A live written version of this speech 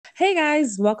Hey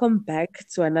guys, welcome back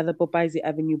to another Popaisi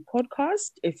Avenue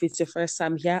podcast. If it's your first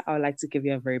time here, I would like to give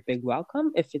you a very big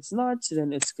welcome. If it's not,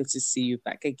 then it's good to see you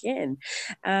back again.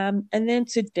 And then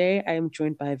today I am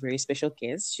joined by a very special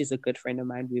guest. She's a good friend of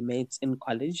mine. We met in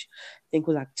college. I think it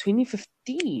was like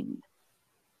 2015.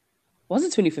 Was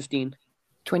it 2015?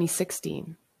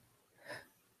 2016.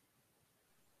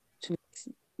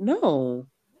 No.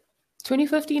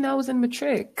 2015, I was in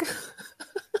matric.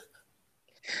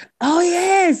 Oh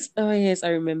yes. Oh yes. I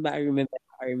remember. We met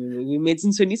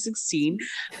in 2016.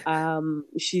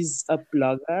 She's a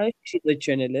blogger. She's a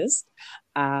journalist.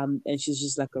 And she's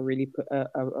just like a really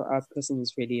a person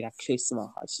who's really like close to my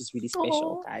heart. She's really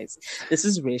special, Aw. guys. This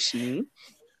is Rashni.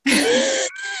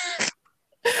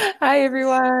 Hi,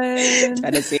 everyone.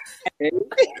 Trying to say.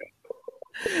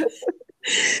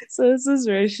 So this is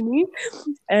Rashni,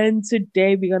 and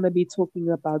today we're gonna be talking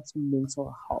about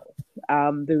mental health.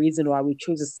 The reason why we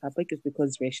chose this topic is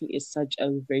because Rachel is such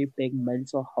a very big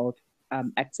mental health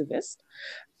activist.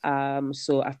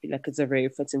 So I feel like it's a very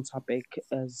fitting topic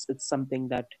as it's something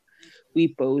that we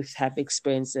both have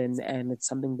experience in, and it's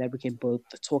something that we can both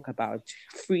talk about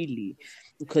freely.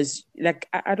 Because, like,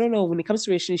 I don't know, when it comes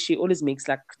to Rachel, she always makes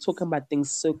like talking about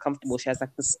things so comfortable. She has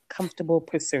like this comfortable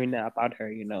persona about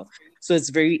her. So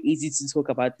it's very easy to talk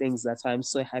about things. That's why I'm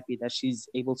so happy that she's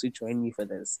able to join me for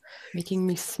this. Making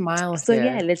me smile So here.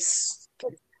 yeah, let's.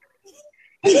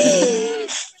 You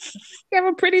have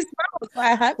a pretty smile, so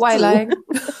I have Why to. lying?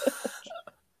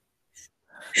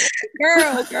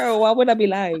 Girl, why would I be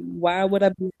lying? Why would I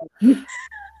be lying?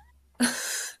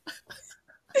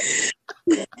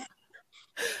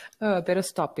 Oh, I better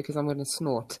stop because I'm going to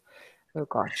snort. Oh,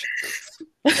 gosh.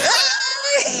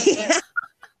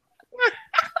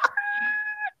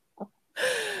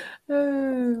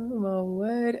 Oh, my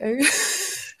word. Oh.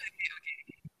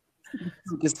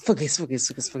 Focus.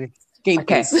 Game,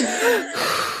 Okay.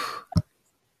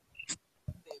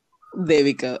 There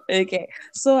we go. Okay.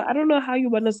 So I don't know how you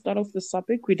want to start off this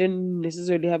topic. We didn't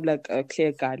necessarily have like a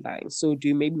clear guideline. So do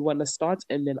you maybe want to start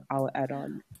and then I'll add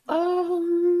on?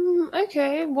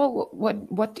 Okay. Well,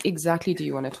 what exactly do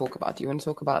you want to talk about? Do you want to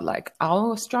talk about like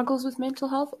our struggles with mental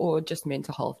health or just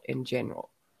mental health in general?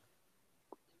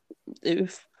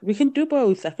 If we can do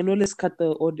both, I can always cut the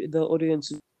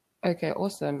audience. Okay,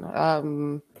 awesome. I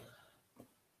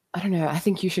don't know. I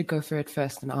think you should go for it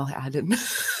first and I'll add in.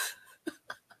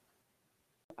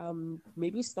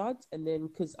 Maybe start and then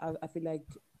because I feel like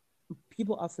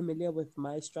people are familiar with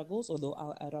my struggles, although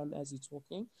I'll add on as you're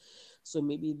talking. So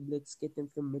maybe let's get them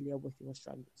familiar with your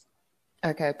struggles.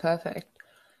 Okay, perfect.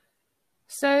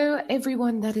 So,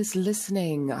 everyone that is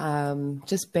listening,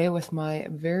 just bear with my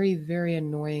very, very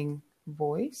annoying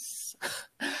voice.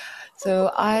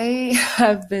 So, I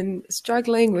have been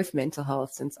struggling with mental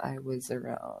health since I was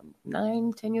around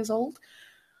 9, 10 years old.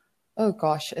 Oh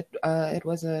gosh, it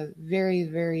was a very,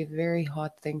 very, very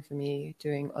hard thing for me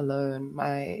doing alone.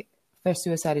 My first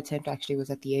suicide attempt actually was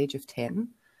at the age of 10.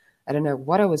 I don't know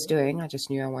what I was doing. I just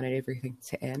knew I wanted everything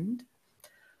to end.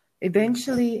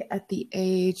 Eventually, at the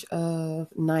age of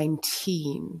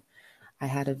 19, I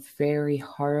had a very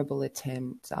horrible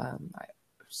attempt.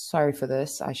 Sorry for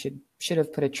this. I should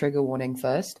have put a trigger warning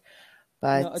first.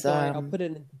 No, But don't worry, I'll put it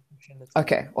in the description.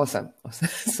 okay, awesome.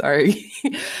 Sorry.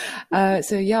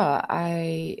 So yeah,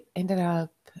 I ended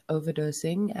up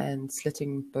overdosing and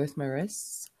slitting both my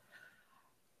wrists.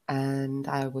 And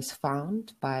I was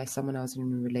found by someone I was in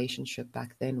a relationship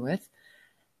back then with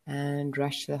and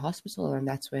rushed to the hospital. And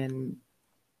that's when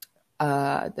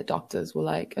the doctors were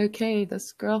like, okay,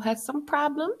 this girl has some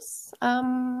problems.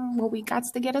 Well, we got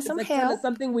to get her It's some like tell us help.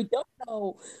 something we don't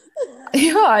know.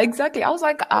 Yeah, exactly. I was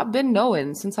like, I've been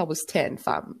knowing since I was 10,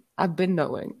 fam. I've been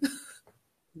knowing.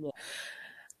 Yeah.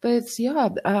 But yeah,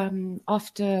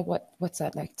 after what's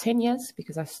that, like 10 years?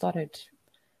 Because I started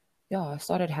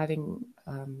having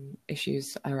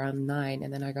issues around 9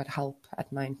 and then I got help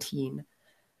at 19.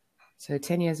 So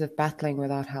 10 years of battling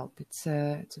without help. It's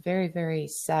a very, very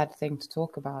sad thing to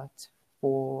talk about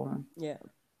for Yeah.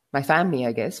 my family,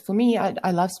 I guess. For me,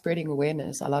 I love spreading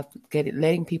awareness. I love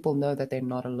letting people know that they're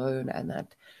not alone and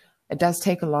that it does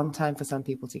take a long time for some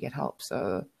people to get help.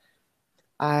 So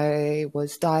I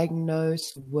was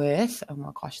diagnosed with, oh my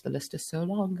gosh, the list is so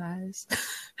long, guys.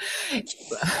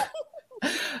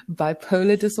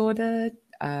 Bipolar disorder,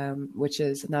 which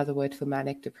is another word for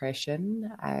manic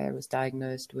depression. I was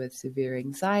diagnosed with severe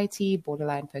anxiety,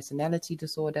 borderline personality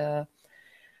disorder.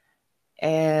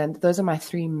 And those are my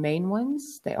three main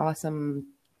ones. There are some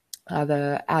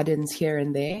other add-ins here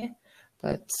and there,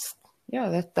 but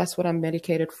yeah, that's what I'm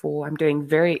medicated for. I'm doing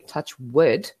very touch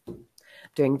wood.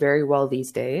 doing very well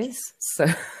these days. So,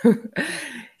 I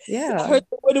yeah. heard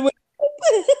the word.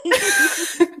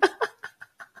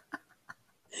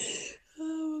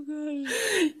 Oh my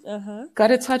gosh. Uh-huh.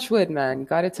 Gotta touch wood, man.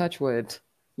 Gotta touch wood.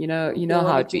 You know Don't want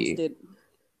how to to. jinx it.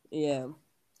 Yeah.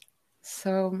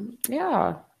 So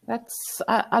yeah,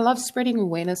 I love spreading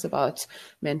awareness about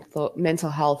mental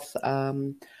health.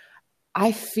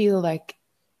 I feel like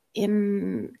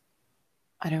in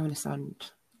I don't want to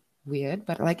sound weird,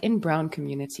 but like in brown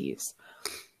communities,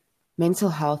 mental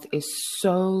health is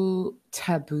so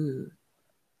taboo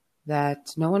that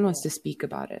no one wants to speak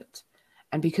about it.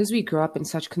 And because we grew up in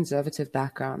such conservative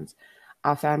backgrounds,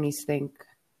 our families think,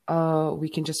 oh, we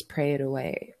can just pray it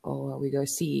away, or we go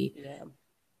see Yeah.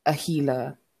 a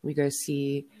healer, we go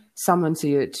see someone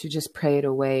to just pray it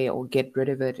away or get rid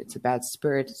of it. It's a bad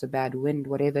spirit, it's a bad wind,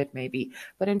 whatever it may be.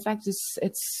 But in fact,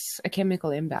 it's a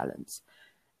chemical imbalance.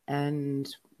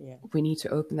 And Yeah. we need to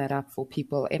open that up for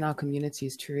people in our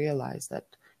communities to realize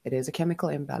that it is a chemical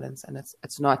imbalance, and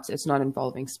it's not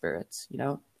involving spirits, you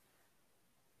know?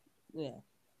 Yeah.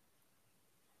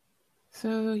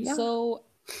 So yeah. So,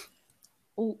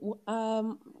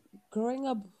 growing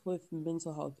up with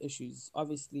mental health issues,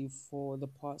 obviously for the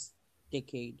past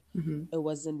decade, Mm-hmm. it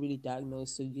wasn't really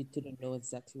diagnosed, so you didn't know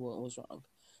exactly what was wrong.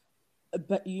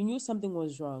 But you knew something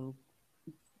was wrong.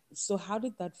 So how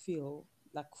did that feel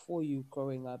like for you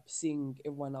growing up, seeing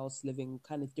everyone else living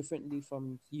kind of differently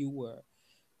from you were,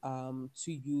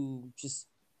 to you just,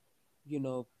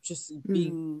 just Mm.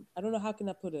 being, I don't know, how can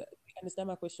I put it? You understand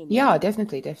my question now? Yeah,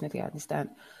 definitely, I understand.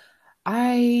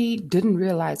 I didn't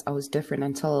realize I was different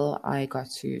until I got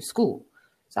to school.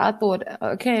 So I thought,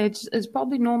 okay, it's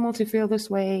probably normal to feel this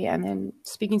way. And then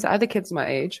speaking to other kids my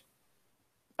age,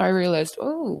 I realized,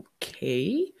 oh,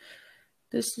 okay,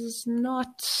 this is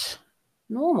not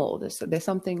normal. There's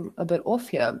something a bit off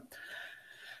here.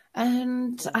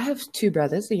 And Yeah. I have two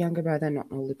brothers, a younger brother and an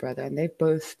older brother, and they've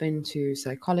both been to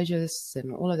psychologists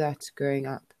and all of that growing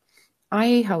up.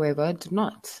 I, however, did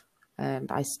not.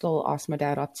 And I still ask my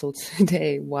dad up till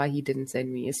today why he didn't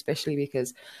send me, especially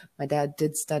because my dad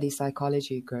did study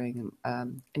psychology growing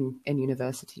in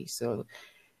university. So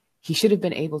he should have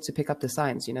been able to pick up the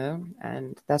signs, you know?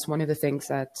 And that's one of the things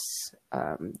that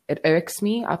it irks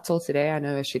me up till today. I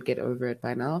know I should get over it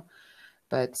by now.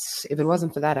 But if it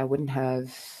wasn't for that, I wouldn't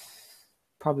have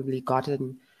probably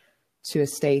gotten to a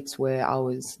state where I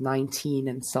was 19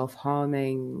 and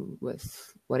self-harming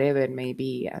with whatever it may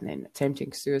be, and then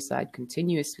attempting suicide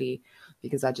continuously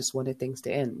because I just wanted things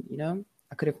to end, you know?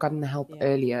 I could have gotten the help Yeah.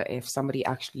 earlier if somebody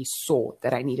actually saw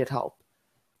that I needed help.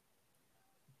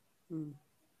 Mm.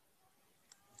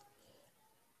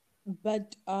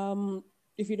 But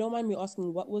if you don't mind me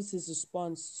asking, what was his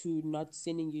response to not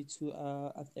sending you to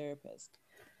a therapist?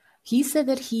 He said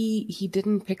that he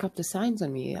didn't pick up the signs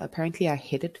on me. Apparently I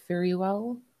hid it very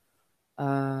well.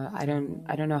 I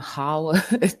don't know how a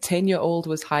 10-year-old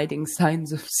was hiding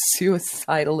signs of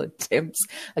suicidal attempts.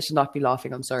 I should not be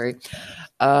laughing. I'm sorry.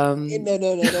 No,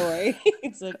 don't worry.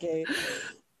 It's okay.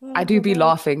 I Oh do my be God.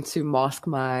 laughing to mask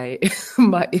my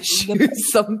my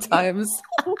issues sometimes.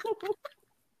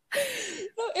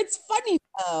 No, it's funny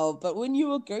now, but when you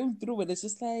were going through it, it's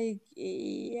just like,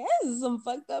 yes, some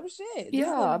fucked up shit. This is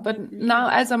Yeah, like but really now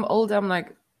bad. as I'm older, I'm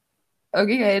like,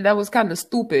 okay, that was kind of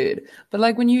stupid. But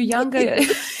like when you're younger,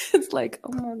 it's like,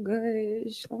 oh my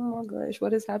gosh,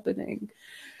 what is happening?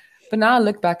 But now I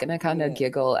look back and I kind of Yeah.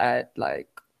 giggle at like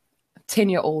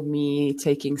 10-year-old me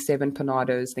taking 7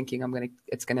 Panados, thinking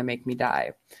it's gonna make me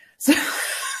die. So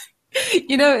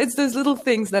you know, it's those little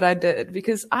things that I did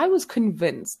because I was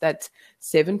convinced that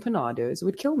 7 Panados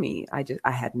would kill me. I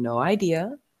had no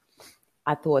idea.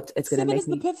 I thought it's gonna Seven make is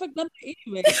the me. perfect number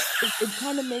anyway. It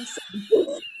kind of makes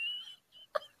sense.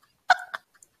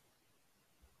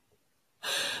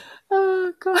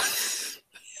 Oh gosh.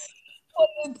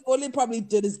 All it probably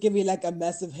did is give me like a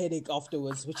massive headache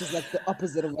afterwards, which is like the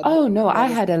opposite of what Oh no, I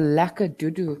Panados. had a lacquer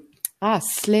doo-doo. I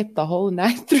slept the whole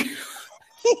night through.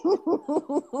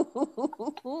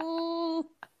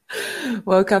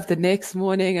 Woke up the next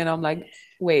morning and I'm like,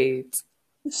 wait,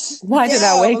 why did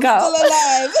I Damn, wake I'm still up?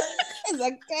 alive. It's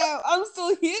like, damn, I'm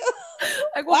still here.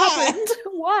 Like, what Why? happened?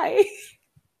 Why?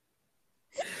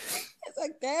 It's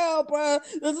like, damn, bro,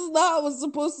 this is not how it was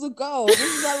supposed to go. This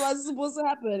is not what's supposed to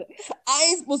happen. I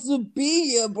ain't supposed to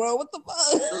be here, bro. What the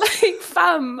fuck? Like,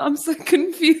 fam, I'm so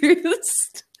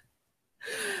confused.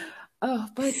 Oh,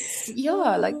 but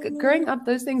yeah, Oh like growing no. up,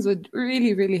 those things were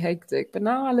really, really hectic. But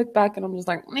now I look back and I'm just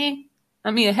like, meh.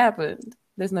 I mean, it happened.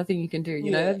 There's nothing you can do,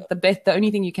 you Yeah, know? The only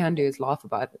thing you can do is laugh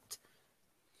about it.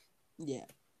 yeah,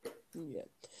 yeah.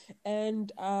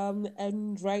 And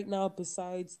right now,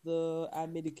 besides the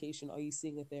medication, are you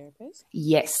seeing a therapist?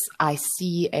 Yes, I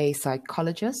see a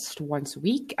psychologist once a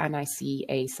week and I see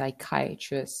a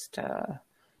psychiatrist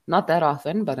not that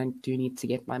often, but I do need to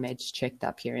get my meds checked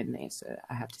up here and there. So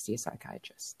I have to see a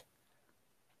psychiatrist.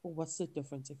 What's the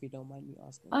difference, if you don't mind me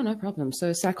asking? Oh, no problem.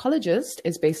 So psychologist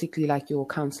is basically like your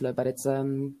counselor, but it's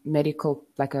medical,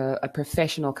 like a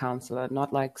professional counselor,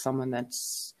 not like someone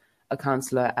that's a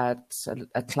counselor at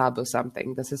a club or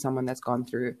something. This is someone that's gone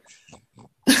through.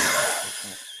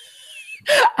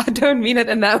 I don't mean it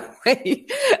in that way.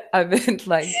 I meant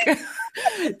like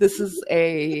this is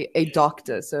a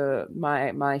doctor. So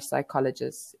my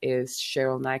psychologist is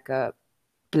Cheryl Nika.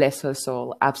 Bless her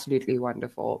soul, absolutely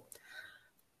wonderful.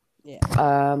 Yeah.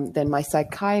 Then my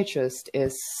psychiatrist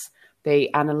is, they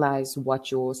analyze what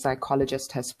your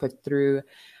psychologist has put through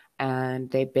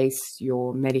and they base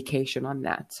your medication on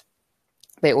that.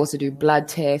 They also do blood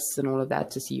tests and all of that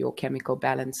to see your chemical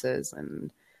balances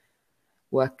and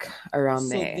work around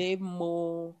there.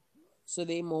 So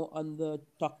they're more on the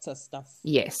doctor stuff.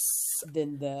 Yes.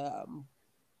 Than the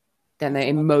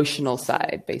emotional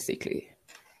side, basically.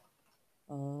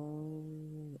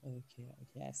 Okay,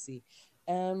 I see.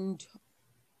 And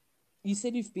you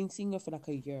said you've been seeing her for like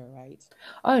a year, right?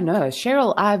 Oh no,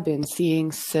 Cheryl, I've been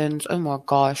seeing since, oh my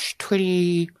gosh,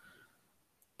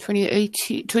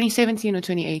 2017 or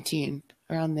 2018,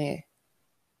 around there.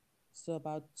 So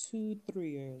about 2-3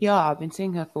 years. Yeah, I've been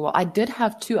seeing her for a while. I did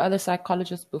have 2 other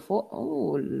psychologists before.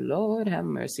 Oh, Lord have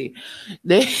mercy.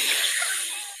 I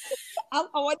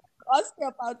wanted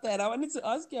to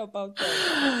ask you about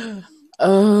that.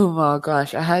 Oh my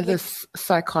gosh. I had this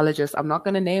psychologist. I'm not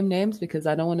going to name names because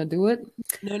I don't want to do it.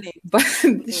 No name. But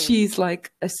she's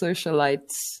like a socialite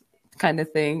kind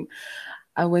of thing.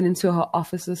 I went into her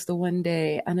offices the one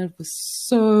day and it was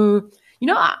so,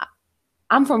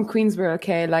 I'm from Queensborough,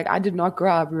 okay? Like I did not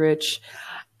grow up rich.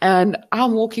 And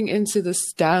I'm walking into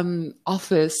this damn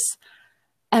office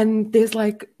and there's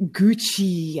like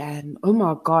Gucci and oh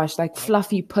my gosh, like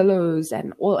fluffy pillows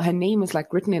and all her name is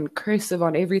like written in cursive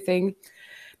on everything.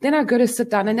 Then I go to sit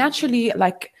down and naturally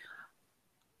like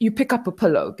you pick up a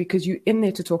pillow because you're in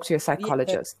there to talk to your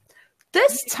psychologist. Yeah.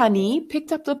 This Tunny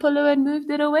picked up the pillow and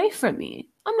moved it away from me.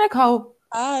 I'm like, how?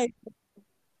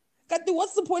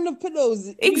 What's the point of pillows?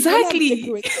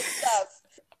 Exactly.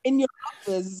 In your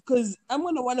office, because I'm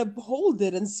gonna want to hold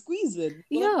it and squeeze it.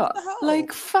 Yeah,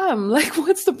 like fam, like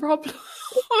what's the problem?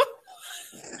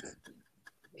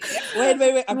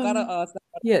 Wait! I've gotta ask.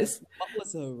 Yes. What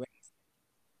was her race?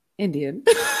 Indian.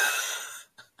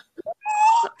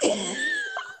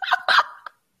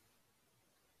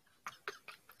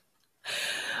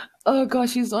 Oh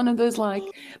gosh, she's one of those like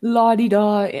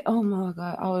la-di-da. Oh my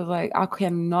god, I was like, I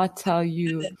cannot tell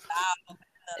you.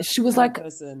 She was like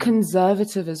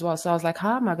conservative as well. So I was like,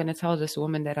 how am I going to tell this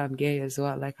woman that I'm gay as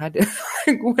well? Like, what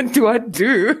do I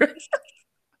do?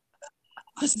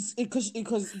 Because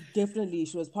definitely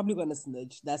she was probably going to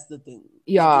snitch. That's the thing.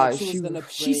 Yeah, like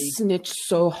she snitched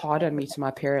so hard on me to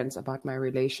my parents about my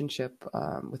relationship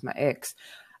with my ex.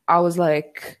 I was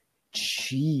like,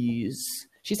 jeez.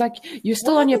 She's like, you're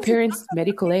still on your parents'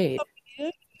 medical aid.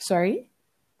 Sorry?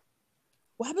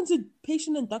 What happened to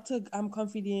patient and doctor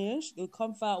confidential?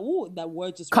 That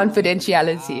word just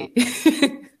confidentiality.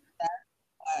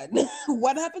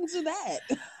 What happened to that?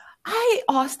 I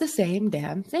asked the same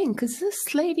damn thing because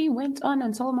this lady went on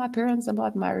and told my parents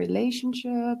about my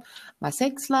relationship, my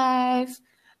sex life,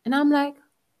 and I'm like,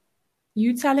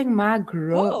 you telling my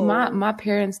my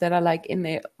parents that are like in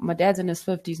their, my dad's in his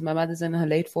 50s, my mother's in her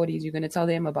late 40s, you're gonna tell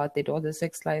them about their daughter's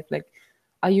sex life? Like,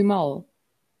 are you mal?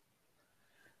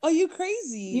 Are you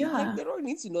crazy? Yeah. Like, they don't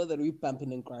need to know that we're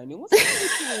bumping and grinding. What's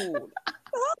that?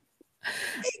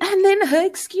 And then her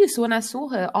excuse, when I saw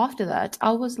her after that,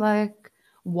 I was like,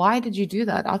 why did you do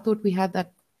that? I thought we had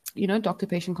that,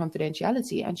 doctor-patient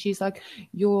confidentiality. And she's like,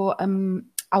 I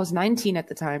was 19 at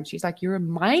the time. She's like, you're a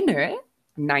minor,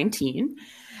 19.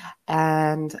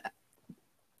 And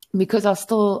because I was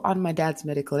still on my dad's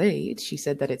medical aid, she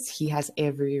said that he has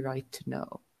every right to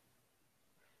know.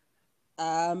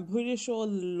 I'm pretty sure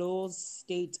laws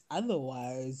state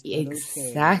otherwise.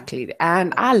 Exactly. Okay.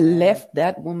 And I left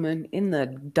that woman in the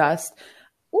dust.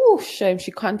 Oh, shame.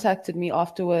 She contacted me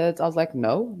afterwards. I was like,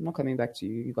 no, I'm not coming back to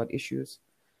you. You got issues.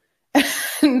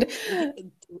 And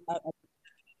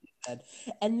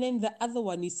then the other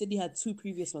one, you said you had 2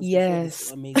 previous ones. Yes.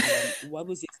 Amazing. What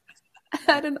was it? I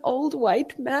had an old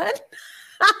white man.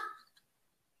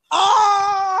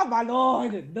 Oh, my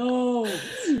Lord. No.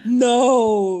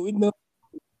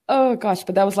 Oh gosh,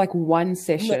 but that was like one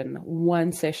session,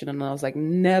 and I was like,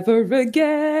 never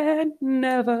again,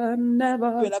 never,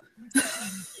 never. When I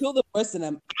kill the person,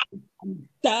 I'm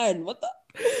done. What the?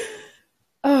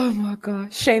 Oh my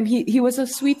gosh, shame. He was a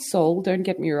sweet soul. Don't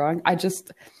get me wrong.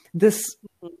 This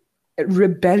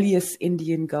rebellious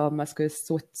Indian girl must go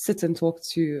sit and talk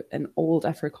to an old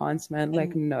Afrikaans man.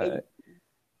 Like, no.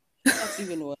 That's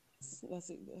even worse.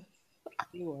 That's even worse.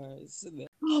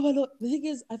 Oh my Lord. The thing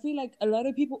is, I feel like a lot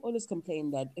of people always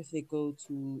complain that if they go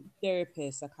to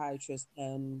therapists, psychiatrists,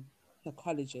 and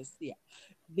psychologists,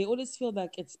 they always feel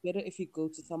like it's better if you go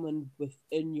to someone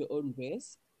within your own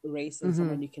race and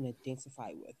someone you can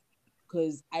identify with.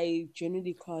 Because I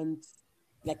genuinely can't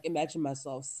like imagine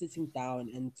myself sitting down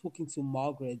and talking to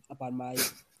Margaret about my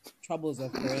troubles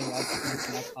of growing up in this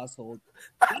black household.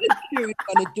 What is she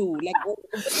gonna do? Like, what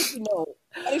does she know?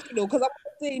 What does she know? Because I'm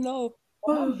gonna say no.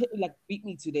 My mom beat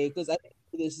me today because I think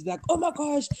this. She's like, oh my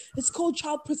gosh, it's called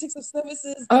Child Protective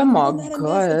Services. Oh my and this,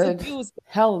 God. it's abuse.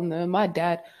 Hell no. My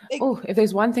dad, if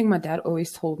there's one thing my dad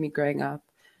always told me growing up,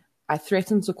 I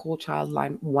threatened to call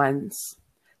Childline once.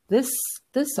 This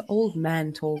old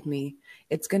man told me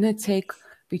it's gonna take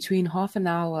between half an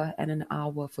hour and an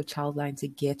hour for Childline to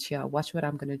get here. Watch what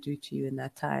I'm gonna do to you in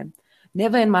that time.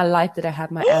 Never in my life did I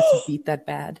have my ass beat that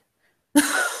bad.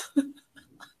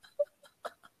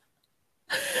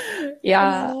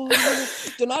 Yeah.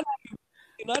 Do not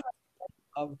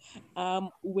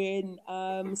when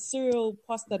Cyril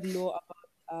passed that law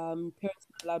about parents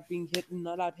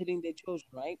not allowed hitting their children,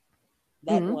 right?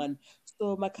 That one.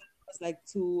 So my cousin was like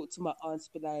to my aunts,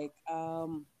 be like,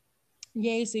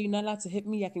 yeah, so you're not allowed to hit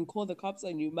me. I can call the cops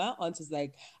on you. My aunt was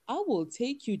like, I will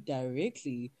take you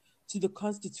directly to the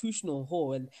Constitutional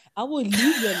Hall and I will leave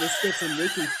you on the steps and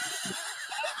make it.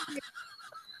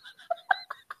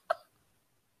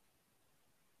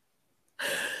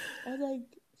 I was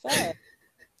like, fair.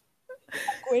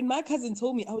 When my cousin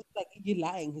told me, I was like, you're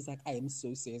lying. He's like, I am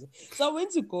so serious. So I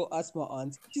went to go ask my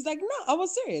aunt. She's like, no, I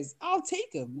was serious. I'll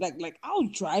take him. Like I'll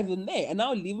drive him there and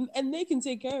I'll leave him and they can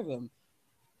take care of him.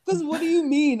 Because what do you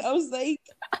mean? I was like,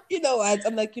 you know what?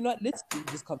 I'm like, you know what? Let's leave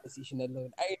this conversation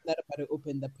alone. I am not about to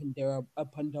open the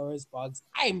Pandora's box.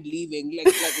 I'm leaving.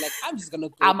 Like I'm just gonna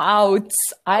go. I'm out.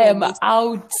 I am out.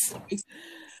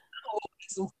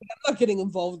 I'm not getting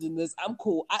involved in this. I'm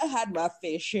cool. I had my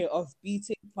fair share of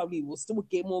beating. Probably will still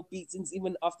get more beatings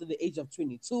even after the age of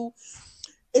 22.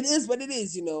 It is what it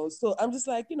is, you know. So I'm just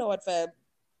like, you know what, fam?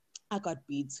 I got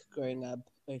beat growing up.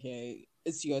 Okay,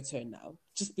 it's your turn now.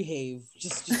 Just behave.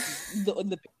 Just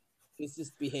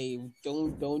just behave.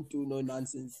 Don't do no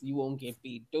nonsense. You won't get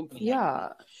beat. Don't be yeah.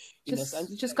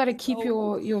 Just got to keep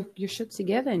your shit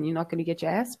together, and you're not going to get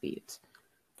your ass beat.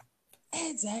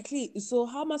 Exactly. So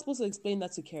how am I supposed to explain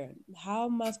that to Karen? How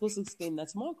am I supposed to explain that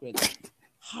to Margaret?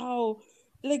 How?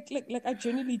 Like I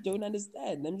genuinely don't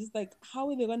understand. I'm just like, how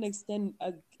are they going to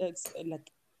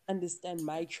understand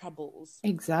my troubles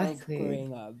exactly of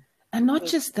growing up? And not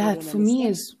just that, for me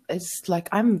is like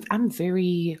I'm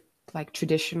very like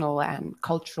traditional and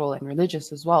cultural and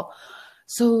religious as well.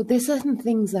 So there's certain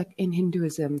things like in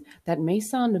Hinduism that may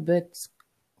sound a bit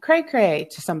cray-cray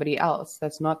to somebody else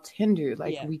that's not Hindu.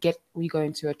 Like we go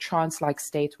into a trance-like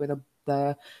state where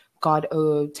the god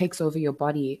takes over your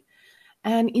body.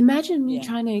 And imagine me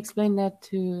trying to explain that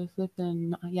to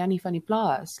flippin' Yanni Funny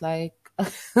Plus. Like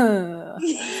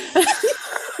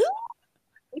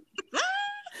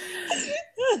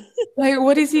like,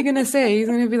 what is he going to say? He's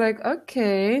going to be like,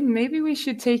 okay, maybe we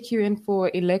should take you in for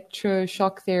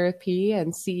electroshock therapy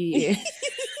and see.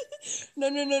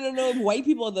 No. White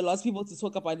people are the last people to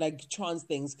talk about like trans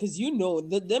things because you know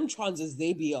them transes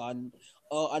they be on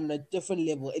a different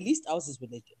level. At least ours is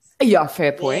religious. Yeah,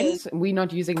 fair point. We're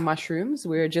not using mushrooms.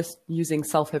 We're just using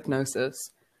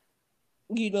self-hypnosis.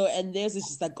 You know, and theirs is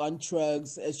just like on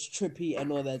drugs, it's trippy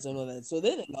and all that. So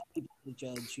then a lot of people to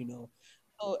judge, you know.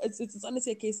 So it's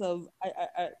honestly a case of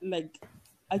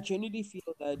I genuinely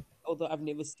feel that although I've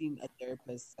never seen a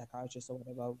therapist, psychiatrist or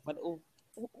whatever, but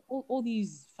all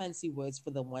these fancy words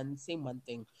for the same one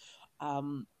thing. I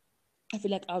feel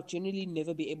like I'll generally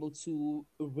never be able to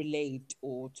relate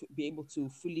or to be able to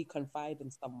fully confide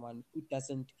in someone who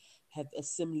doesn't have a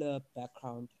similar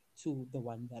background to the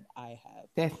one that I have.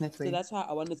 Definitely. So that's why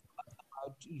I wanted to talk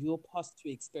about your past two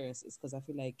experiences because I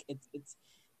feel like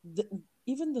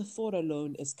even the thought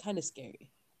alone is kind of scary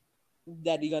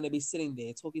that you're gonna be sitting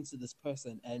there talking to this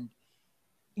person and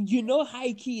you know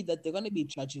high key that they're gonna be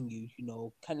judging you, you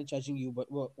know, kind of judging you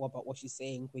about what you're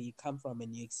saying, where you come from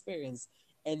and your experience,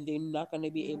 and they're not gonna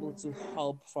be able to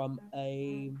help from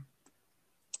an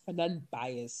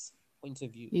unbiased point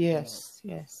of view. Yes,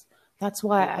 you know? Yes. That's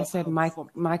why I said my For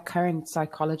my current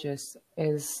psychologist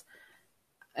is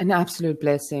an absolute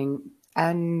blessing.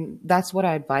 And that's what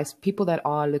I advise people that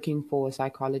are looking for a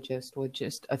psychologist or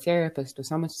just a therapist or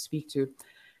someone to speak to.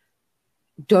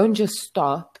 Don't just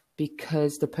stop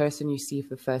because the person you see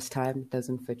for the first time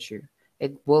doesn't fit you.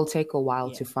 It will take a while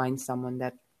yeah, to find someone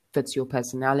that fits your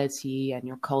personality and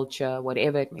your culture,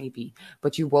 whatever it may be,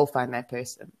 but you will find that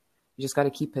person. You just got to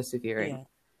keep persevering.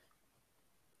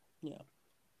 yeah, yeah.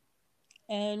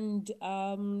 And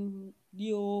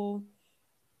your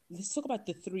let's talk about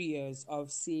the 3 years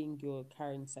of seeing your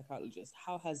current psychologist.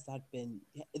 How has that been?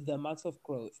 The amount of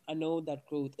growth. I know that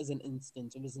growth isn't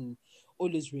instant, it isn't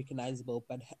always recognizable,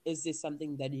 but is this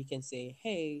something that you can say,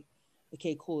 hey,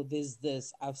 okay, cool, there's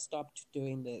this. I've stopped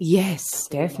doing this. I've Yes,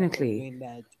 grown up from definitely. doing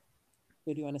that.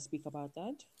 So do you want to speak about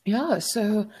that? Yeah,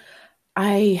 so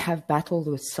I have battled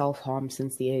with self harm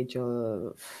since the age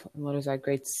of, what is that,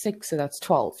 grade six? So that's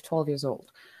 12 years old.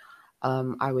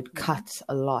 I would Mm-hmm. cut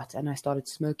a lot, and I started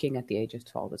smoking at the age of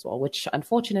 12 as well, which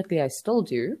unfortunately I still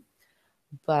do.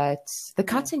 But the Yeah.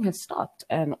 cutting has stopped,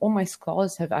 and all my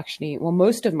scars have actually, well,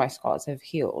 most of my scars have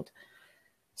healed.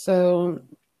 So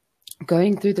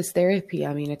going through this therapy,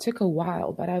 I mean, it took a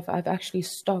while, but I've actually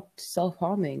stopped self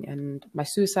harming, and my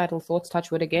suicidal thoughts,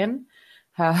 touch wood again,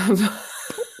 have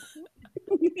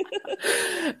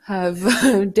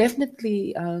have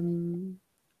definitely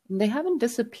they haven't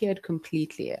disappeared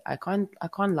completely. I can't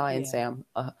lie and Yeah. say I'm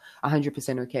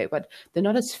 100% okay, but they're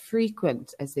not as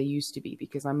frequent as they used to be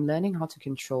because I'm learning how to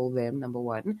control them, number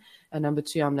one, and number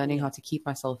two, I'm learning Yeah. how to keep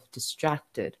myself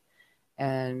distracted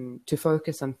and to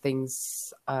focus on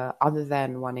things other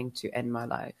than wanting to end my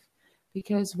life.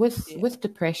 Because Yeah. with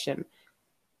depression,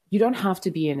 you don't have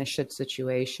to be in a shit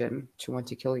situation to want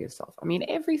to kill yourself. I mean,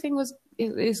 everything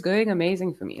is going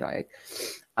amazing for me. Like,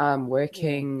 I'm Yeah.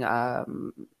 working,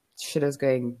 shit is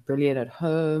going brilliant at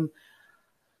home.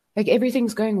 Like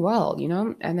everything's going well, you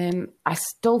know? And then I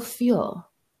still feel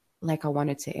like I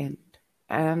want it to end.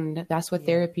 And that's what Yeah.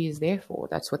 therapy is there for.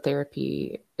 That's what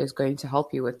therapy is going to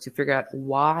help you with, to figure out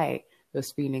why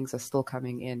those feelings are still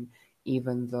coming in,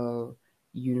 even though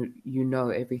you know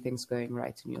everything's going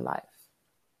right in your life.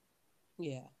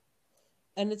 Yeah.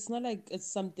 And it's not like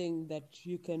it's something that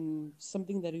you can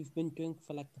something that you've been doing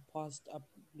for like the past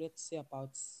let's say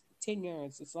about 10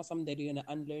 years. It's not something that you're gonna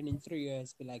unlearn in 3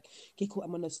 years. Be like, okay, cool,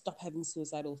 I'm gonna stop having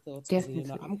suicidal thoughts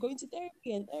because I'm Definitely. going to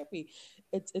therapy, and therapy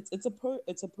it's a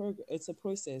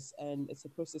process, and it's a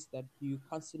process that you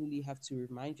constantly have to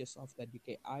remind yourself that,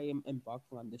 okay, I am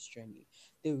embarking on this journey.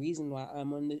 The reason why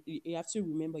I'm on the you have to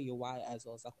remember your why as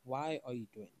well. It's like, why are you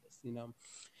doing this?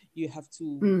 You have to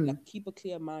Mm. like keep a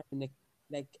clear mind,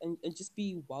 and just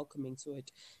be welcoming to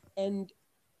it, and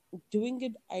doing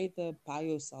it either by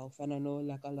yourself. And I know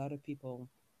like a lot of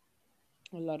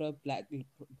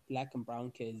black and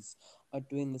brown kids are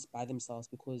doing this by themselves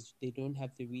because they don't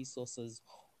have the resources,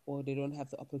 or they don't have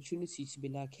the opportunity to be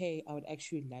like, hey, I would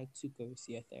actually like to go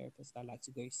see a therapist, I'd like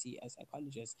to go see a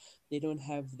psychologist. They don't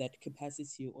have that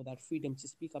capacity or that freedom to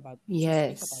speak about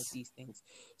Yes. these things.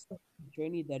 So the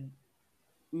journey that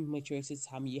majority of the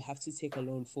time you have to take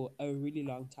alone for a really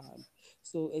long time.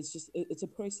 So it's a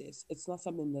process. It's not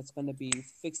something that's going to be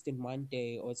fixed in one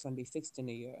day, or it's going to be fixed in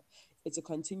a year. It's a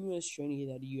continuous journey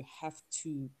that you have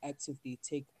to actively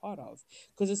take part of,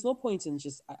 because there's no point in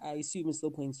just I assume it's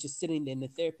no point in just sitting there in the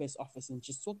therapist's office and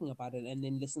just talking about it and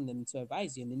then listening to them to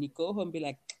advise you, and then you go home and be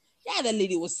like, yeah, that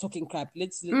lady was talking crap,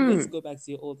 let's Mm. go back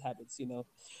to your old habits.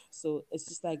 So it's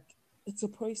just like, it's a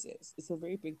process. It's a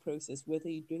very big process. Whether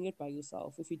you're doing it by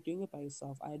yourself, if you're doing it by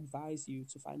yourself, I advise you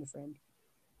to find a friend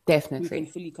who you can Definitely.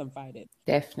 fully confide in. I feel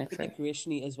Definitely. like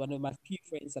Rashni is one of my few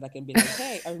friends that I can be like,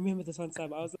 hey, I remember this one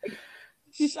time. I was like,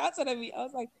 she shouted at me. I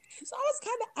was like, so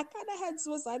I kind of had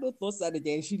suicidal thoughts the other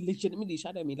day. And she legitimately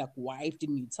shouted at me, like, why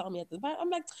didn't you tell me at the time? I'm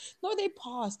like, no, they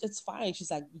passed. It's fine.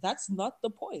 She's like, that's not the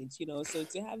point. So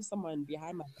to have someone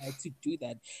behind my back to do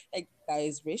that, like,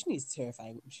 guys, Rashni is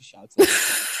terrifying when she shouts at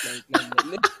people.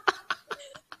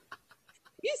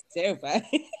 He's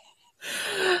terrifying.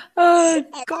 Oh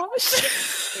I, gosh.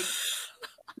 like,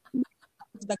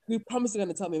 like, we promise you're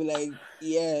gonna tell me, like,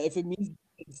 yeah, if it means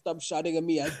stop shouting at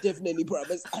me, I definitely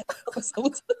promise. I promise I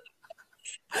will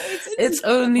I intend to. It's I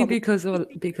only promise.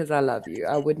 because I love you.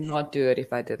 I would not do it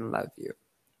if I didn't love you.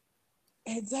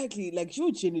 Exactly. Like, she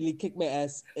would genuinely kick my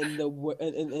ass in the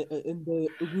in the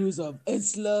rules of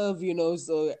it's love.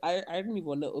 So I didn't even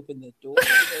want to open the door.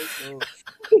 So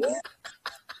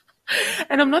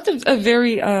And I'm not a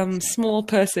very small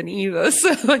person either,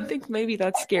 so I think maybe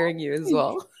that's scaring you as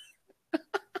well.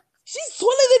 she's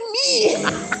taller than me.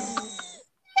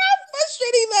 I'm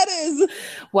many that is.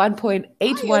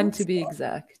 1.81 to be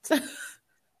exact.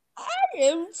 I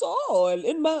am tall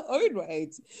in my own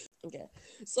right. Okay.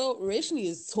 So Rashni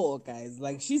is tall, guys.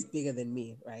 Like she's bigger than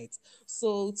me, right?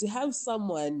 So to have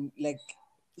someone like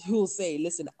who will say,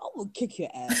 listen, I will kick your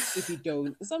ass if you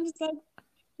don't. So I'm just like,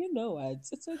 you know what?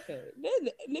 It's okay.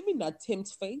 Let me not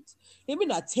tempt fate. Let me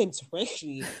not tempt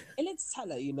Rashni. And let's tell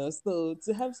her, So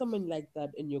to have someone like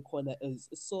that in your corner is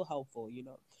so helpful.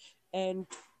 And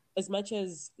as much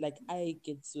as like I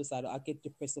get suicidal, I get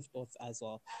depressive thoughts as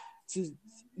well. To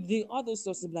the other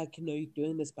sorts of like, you're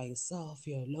doing this by yourself,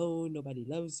 you're alone, nobody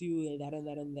loves you, and that and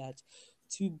that and that.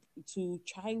 To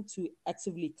trying to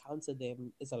actively counter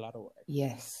them is a lot of work.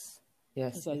 Yes.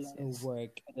 It's a lot of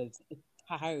work. It's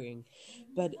tiring,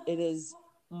 but it is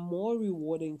more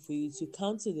rewarding for you to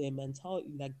counter them and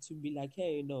to be like,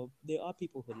 hey, there are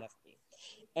people who love me.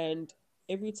 And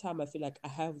every time I feel like I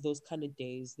have those kind of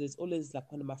days, there's always like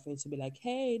one of my friends to be like,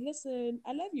 hey, listen,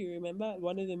 I love you. Remember?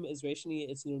 One of them is Rashni,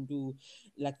 it's Nundu,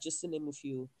 like just to name a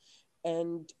few.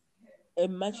 And as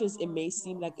much as it may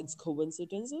seem like it's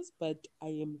coincidences, but I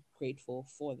am grateful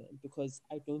for them because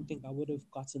I don't think I would have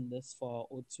gotten this far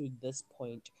or to this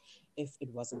point if it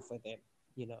wasn't for them.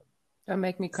 Don't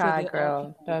make me So cry, there are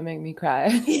girl. Don't make me cry.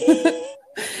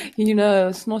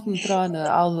 people. Snot and trana.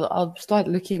 I'll start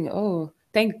looking. Oh,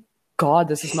 thank God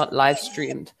this is not live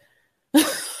streamed.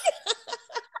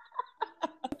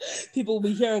 People will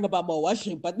be hearing about my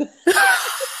washing, but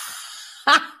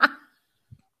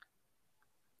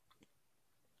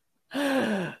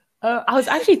I was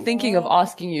actually thinking of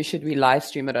asking you, should we live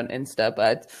stream it on Insta?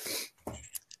 But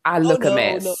I look a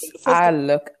mess. No. I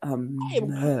look a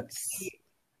mess.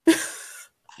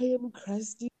 I am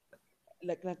crusty.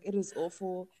 Like it is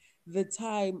awful. The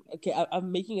time, okay,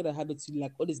 I'm making it a habit to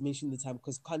like always mention the time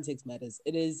because context matters.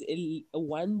 It is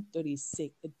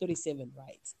 1:37,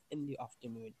 right, in the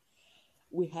afternoon.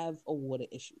 We have a water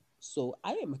issue. So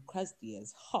I am crusty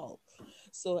as hell.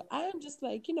 So I am just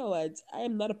like, you know what? I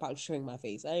am not about showing my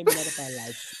face. I am not about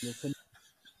life.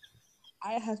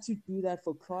 I have to do that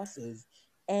for classes.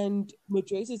 And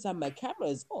majority of the time my camera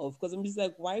is off because I'm just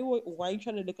like, why are you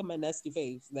trying to look at my nasty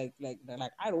face? Like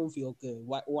I don't feel good.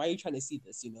 Why are you trying to see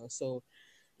this? So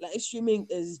like streaming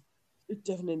is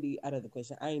definitely out of the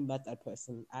question. I am not that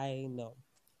person. I know.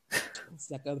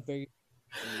 It's like a very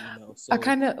so I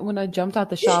kind of, when I jumped out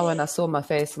the shower and I saw my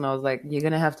face and I was like, you're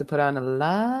going to have to put on a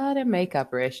lot of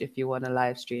makeup, Rish, if you want to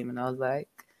live stream. And I was like,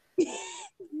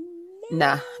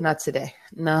 nah, not today.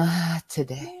 Not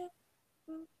today.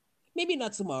 Maybe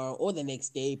not tomorrow or the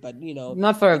next day, but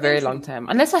not for a very long time.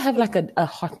 Unless I have like a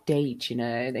hot date,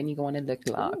 then you go on and look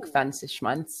like fancy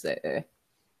schmanz.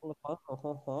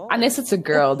 Unless it's a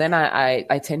girl, then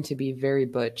I tend to be very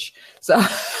butch. So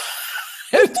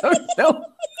I don't know.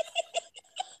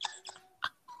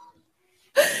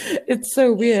 It's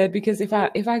so weird because if I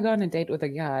go on a date with a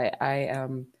guy, I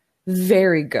am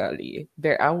very girly.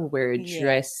 I will wear a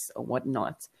dress or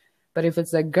whatnot. But if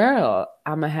it's a girl,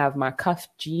 I'm going to have my cuffed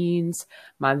jeans,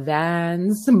 my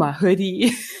Vans, my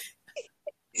hoodie.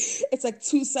 It's like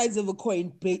two sides of a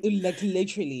coin, like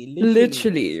literally.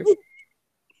 Literally.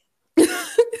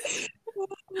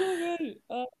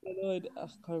 Oh my Lord. I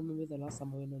can't remember the last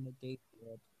time I went on a date.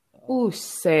 Oh,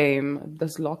 same.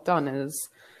 This lockdown is...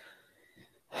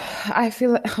 I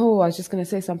feel like... Oh, I was just going to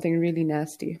say something really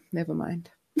nasty. Never mind.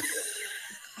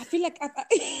 I feel like I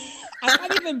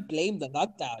can't even blame the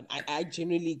lockdown. I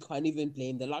genuinely can't even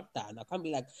blame the lockdown. I can't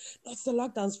be like, no, it's the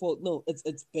lockdown's fault. No,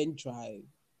 it's been dry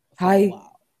for a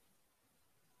while.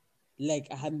 Like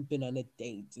I haven't been on a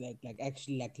date, like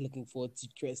actually like looking forward to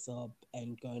dress up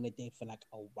and go on a date for like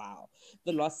a while.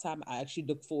 The last time I actually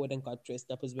looked forward and got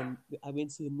dressed up was when I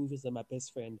went to the movies with my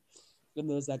best friend. And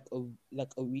there was like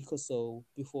a week or so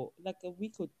before, like a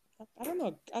week or I don't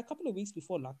know, a couple of weeks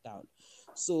before lockdown.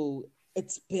 So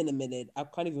it's been a minute. I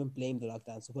can't even blame the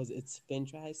lockdown because it's been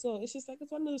dry. So it's just like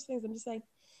it's one of those things. I'm just like,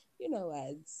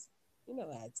 it's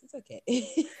okay.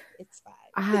 It's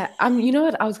fine. You know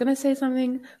what? I was gonna say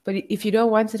something, but if you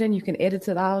don't want it, then you can edit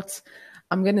it out.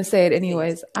 I'm gonna say it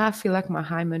anyways. I feel like my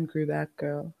hymen grew back,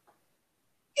 girl.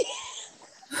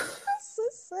 So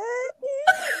sad.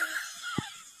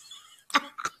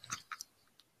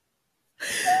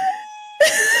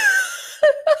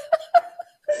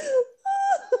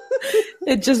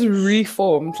 It just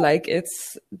reformed. Like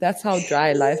that's how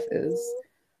dry life is.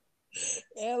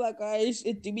 Oh my gosh,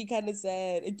 it do be kind of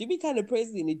sad. It do be kind of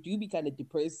depressing. It do be kind of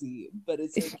depressing, but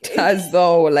it's okay. It does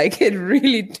though. Like it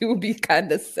really do be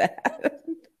kind of sad.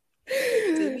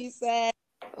 It do be sad.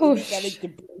 It be kind of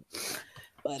depressing.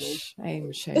 But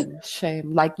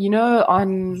shame. Like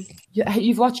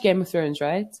you've watched Game of Thrones,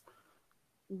 right?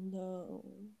 No.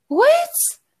 What?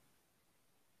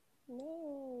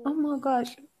 No. Oh my gosh.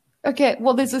 Okay,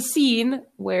 well, there's a scene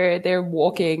where they're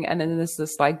walking, and then there's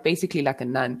this, like, basically like a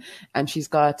nun, and she's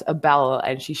got a bell,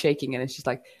 and she's shaking it, and she's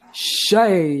like,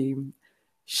 shame,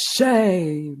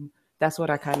 shame. That's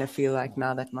what I kind of feel like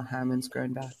now that my Hammond's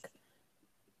grown back.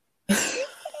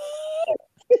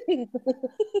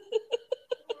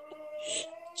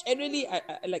 Generally, I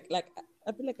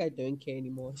feel like I don't care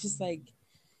anymore. It's just like,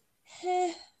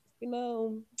 eh, you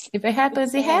know, If it it's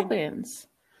happens, it fine. happens.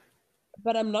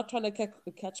 But I'm not trying to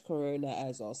catch corona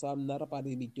as well, so I'm not about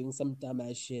to be doing some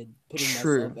dumbass shit, putting myself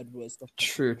True, at risk of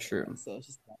true, corona. true. So it's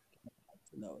just like,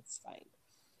 no, it's fine.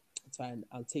 It's fine.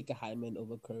 I'll take a hymen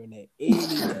over corona any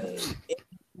day,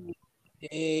 any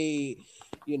day.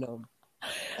 You know.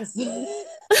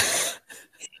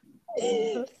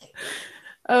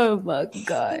 Oh my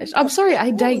gosh. I'm sorry.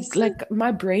 What was so Like,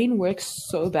 my brain works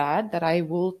so bad that I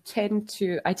tend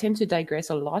to digress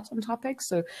a lot on topics.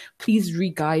 So please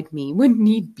re-guide me when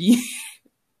need be.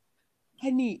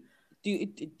 honey? Do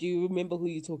you remember who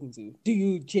you're talking to? Do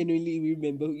you genuinely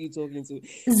remember who you're talking to? When was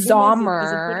it? There's a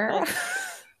Zomer. podcast.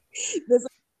 There's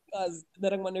a podcast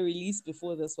that I'm gonna release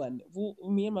before this one.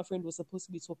 Me and my friend were supposed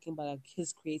to be talking about like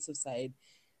his creative side.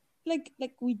 Like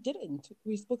we didn't.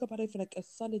 We spoke about it for like a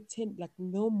solid 10, like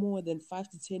no more than 5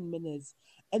 to 10 minutes,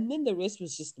 and then the rest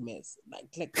was just a mess. Like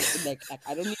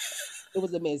I don't. It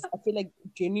was a mess. I feel like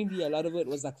genuinely a lot of it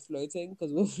was like flirting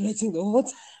because we were flirting the whole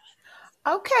time.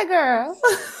 Okay, girl.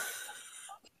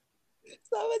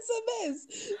 So it's a mess.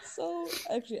 So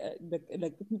actually,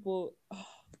 like the people,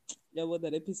 yeah, what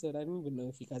that episode? I don't even know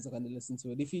if you guys are gonna listen to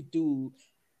it. If you do,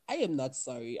 I am not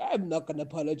sorry. I am not gonna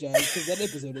apologize because that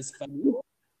episode is funny.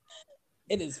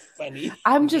 It is funny.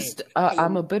 Okay,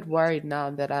 I'm a bit worried now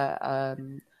that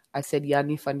I said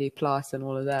Yanni Fande Plus and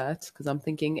all of that, because I'm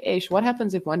thinking, Ish, what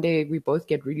happens if one day we both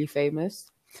get really famous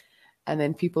and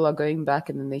then people are going back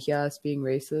and then they hear us being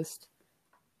racist?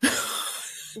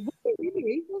 Was it really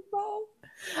racist though?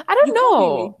 I don't You can't be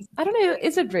know. racist. I don't know.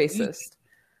 Is it You, racist?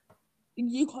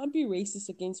 you can't be racist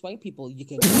against white people. You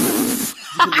can try. You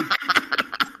can be.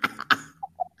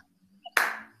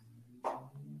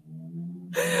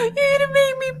 You're gonna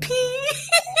make me pee.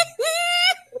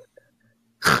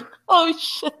 Oh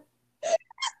shit.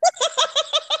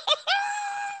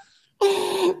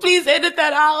 Please edit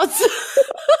that out.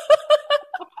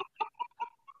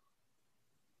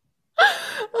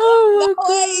 Oh my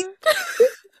Guys, god.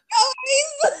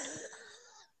 guys,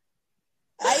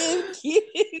 I am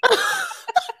kidding.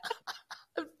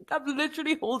 I'm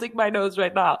literally holding my nose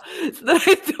right now so that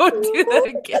I don't do that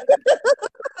again.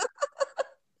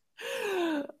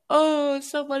 Oh,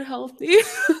 someone help me.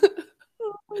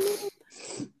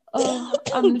 Oh,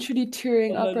 I'm literally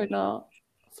tearing up right now.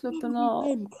 Flipping out.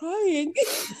 I'm crying.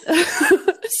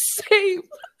 Same.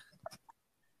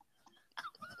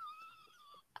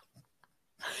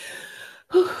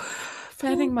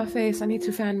 Fanning my face. I need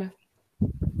to fan my.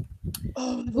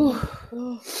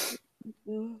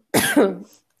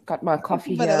 Got my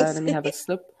coffee But here. I was Let me have a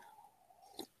sip.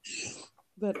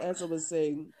 But as I was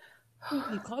saying,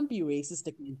 you can't be racist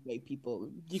against white people.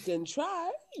 You can try,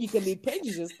 you can be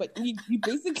prejudiced, but you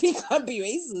basically can't be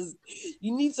racist.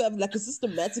 You need to have like a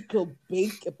systematical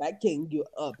backing you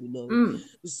up, you know.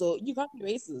 So you can't be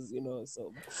racist, you know.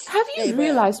 So Have you hey, but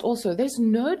realized also there's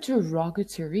no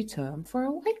derogatory term for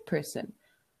a white person?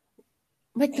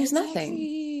 Like, there's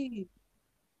nothing.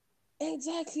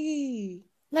 Exactly.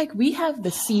 Like, we have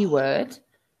the C word,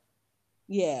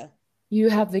 Yeah. you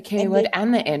have the K And word then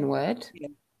and the N word.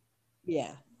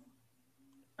 yeah.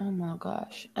 Oh my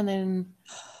gosh. And then,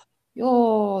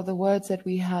 the words that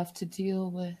we have to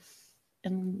deal with.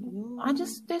 And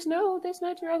there's no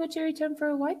derogatory term for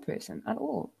a white person at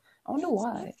all. I wonder It's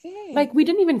why. not fair. Like, we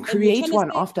didn't even And they're create trying to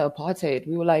one say after apartheid.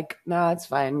 We were like, nah, it's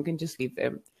fine. We can just leave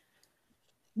them.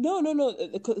 no,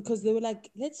 because they were like,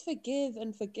 let's forgive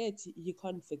and forget. You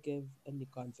can't forgive and you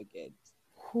can't forget.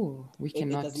 Whew, we It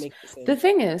cannot. doesn't make sense. The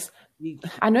thing is, You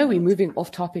I know we're cannot. moving off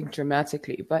topic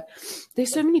dramatically, but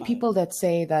there's so many Fine. people that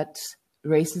say that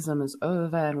racism is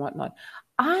over and whatnot.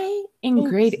 In Oh,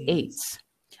 grade please.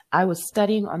 8, I was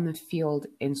studying on the field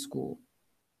in school.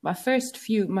 I think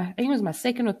it was my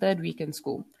second or third week in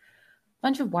school. A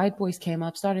bunch of white boys came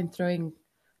up, started throwing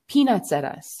peanuts at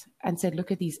us, and said,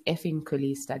 "Look at these effing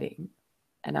coolies studying."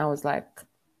 And I was like,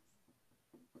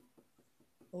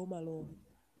 Oh my Lord.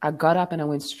 I got up and I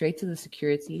went straight to the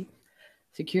security.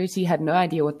 Security had no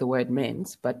idea what the word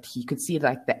meant, but he could see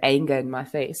like the anger in my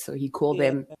face. So he called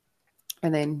them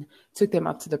and then took them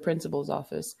up to the principal's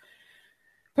office.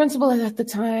 Principal at the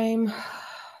time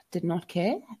did not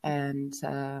care, and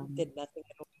Did nothing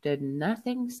at all. did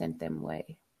nothing, sent them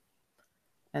away.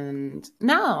 And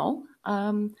now,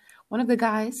 one of the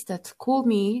guys that called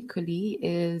me Kuli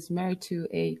is married to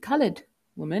a colored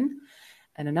woman,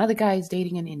 and another guy is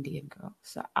dating an Indian girl.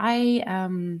 So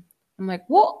I'm like,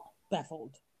 what?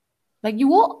 Baffled. Like, you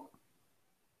what?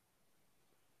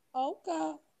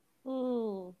 Okay.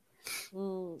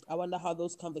 I wonder how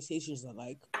those conversations are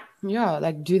like. Yeah,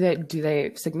 like, do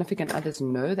they significant others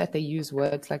know that they use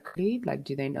words like Kuli? Like,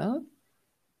 do they know?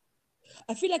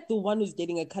 I feel like the one who's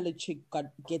dating a colored chick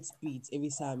gets beats every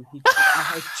time.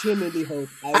 I genuinely hope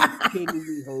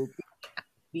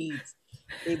beats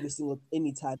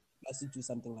anytime he has to do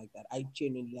something like that. I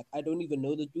genuinely I don't even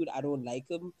know the dude. I don't like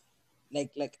him. I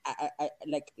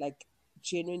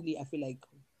genuinely I feel like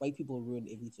white people ruin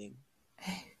everything.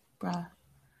 Bruh.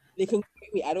 They can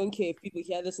quote me. I don't care if people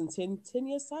hear this in 10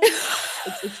 years time.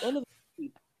 It's all of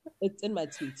it's in my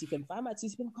tweets. You can find my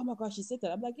tweets. People, oh my gosh, she said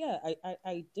that. I'm like, yeah,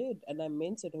 I did, and I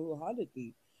meant it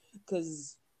wholeheartedly,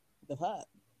 because the hurt,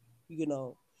 you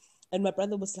know. And my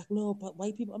brother was like, no, but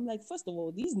white people. I'm like, first of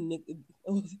all, these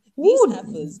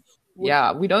heifers.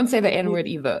 Yeah, we don't say the N-word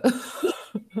either.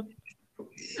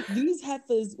 These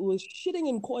heifers were shitting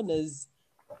in corners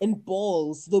in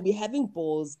balls. They'll be having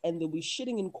balls and they'll be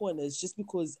shitting in corners just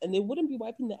because, and they wouldn't be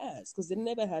wiping their ass because they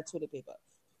never had toilet paper.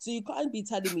 So you can't be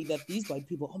telling me that these white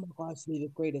people, oh my gosh, they're the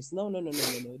greatest. No.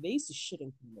 They used to shit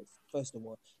in corners, first of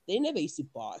all. They never used to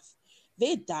bath.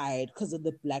 They died because of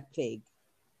the Black Plague.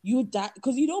 You die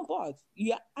because you don't bath.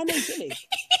 You're unhygienic.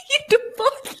 You don't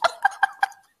bath.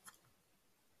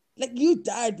 Like, you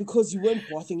died because you weren't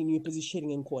bathing and you were busy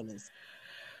shitting in corners.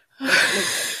 Hey,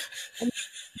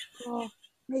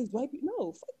 white people,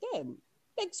 no, fuck them.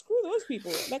 Like, screw those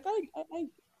people. Like,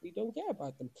 we don't care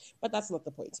about them. But that's not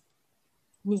the point.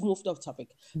 We've moved off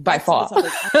topic. By far.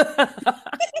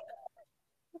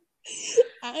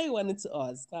 I wanted to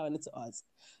ask,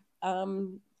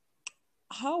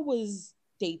 how was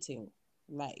dating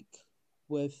like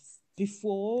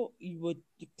before you were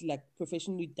like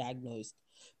professionally diagnosed,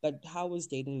 but how was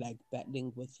dating like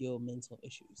battling with your mental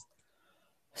issues?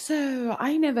 So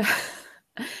I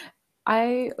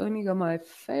only got my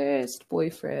first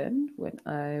boyfriend when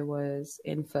I was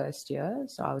in first year,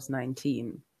 so I was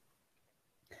 19.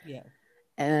 Yeah.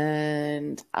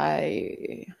 And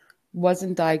I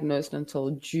wasn't diagnosed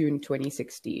until June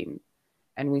 2016.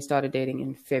 And we started dating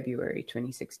in February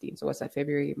 2016. So what's that?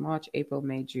 February, March, April,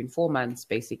 May, June. 4 months,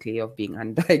 basically, of being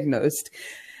undiagnosed.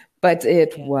 But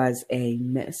it was a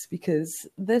mess because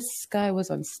this guy was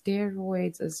on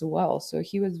steroids as well. So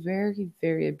he was very,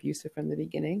 very abusive from the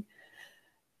beginning.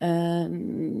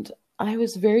 And I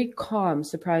was very calm,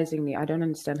 surprisingly. I don't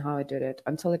understand how I did it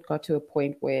until it got to a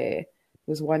point where it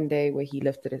was one day where he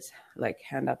lifted his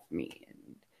hand up for me.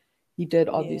 And he did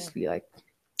obviously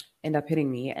end up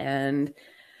hitting me. And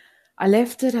I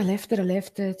left it.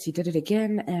 He did it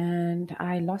again, and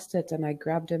I lost it. And I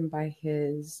grabbed him by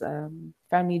his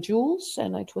family jewels,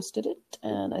 and I twisted it.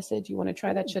 And I said, "You want to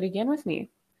try that shit again with me?"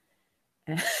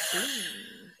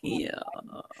 Yeah.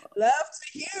 Love to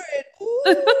hear it. Ooh,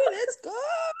 let's go.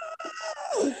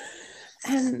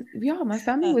 And yeah, my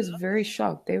family was very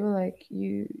shocked. They were like,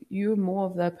 you're more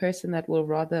of the person that will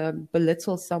rather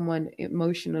belittle someone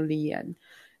emotionally and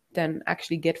than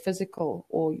actually get physical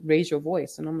or raise your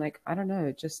voice. And I'm like, I don't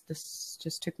know, this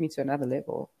just took me to another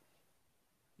level.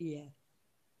 Yeah.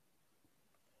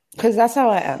 Because that's how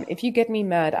I am. If you get me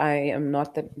mad, I am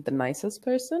not the nicest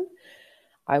person.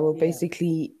 I will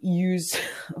basically use,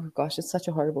 oh gosh, it's such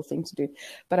a horrible thing to do,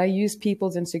 but I use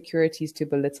people's insecurities to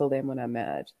belittle them when I'm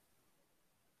mad.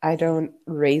 I don't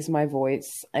raise my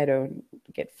voice. I don't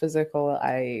get physical.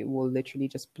 I will literally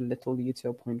just belittle you to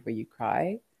a point where you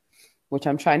cry, which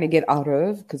I'm trying to get out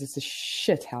of because it's a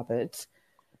shit habit.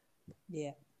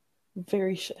 Yeah.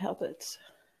 Very shit habit.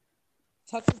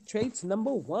 Toxic traits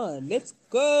number 1. Let's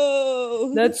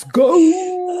go. Let's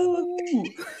go.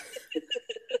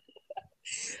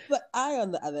 But I,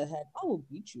 on the other hand, I will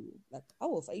beat you. Like, I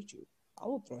will fight you. I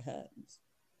will throw hands.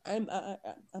 I'm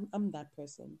that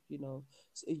person, you know.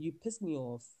 So if you piss me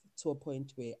off to a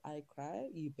point where I cry,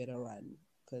 you better run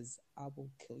because I will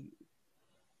kill you.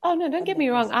 Oh no, don't get me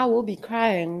wrong. I will be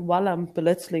crying while I'm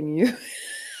belittling you.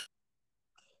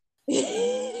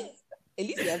 At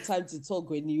least you have time to talk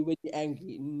when you're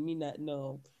angry. Me not,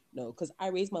 no, because I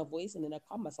raise my voice and then I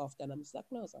calm myself down. I'm just like,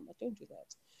 no, Sam, don't do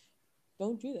that.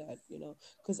 Don't do that, you know.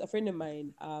 Because a friend of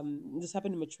mine, this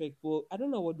happened in Matric. Well, I don't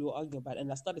know what we were arguing about,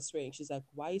 and I started swearing. She's like,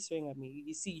 "Why are you swearing at me?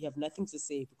 You see, you have nothing to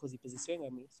say because you're busy swearing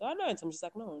at me." So I learned. I'm just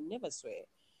like, no, never swear.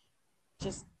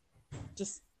 Just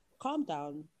calm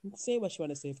down, say what you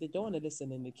want to say. If they don't want to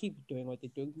listen and they keep doing what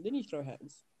they're doing, then you throw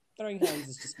hands. Throwing hands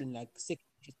has just been like sick.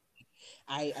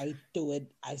 I do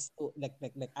it. I still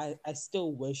I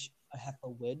still wish a heifer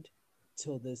would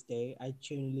till this day. I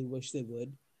genuinely wish they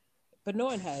would, but no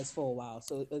one has for a while,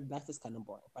 so that is kind of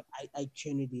boring. But I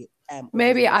genuinely am over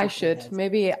Maybe the I keeping should. hands.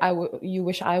 Maybe I would. You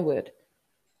wish I would.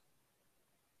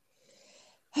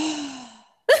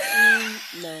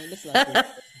 No, let's not do that.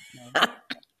 No.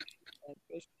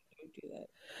 Don't do that.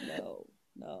 No,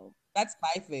 no. That's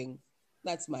my thing.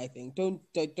 That's my thing. Don't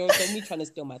me trying to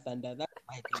steal my thunder. That's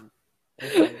my thing.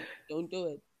 Okay. Don't do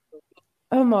it.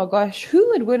 Oh my gosh, who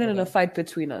would win in a Okay. fight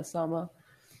between us, Sama?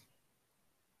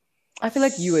 I feel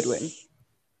like you would win.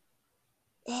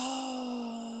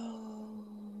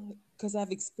 Because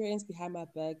I've experienced behind my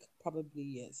back, probably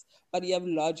yes. But you have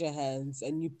larger hands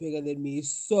and you're bigger than me,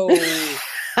 so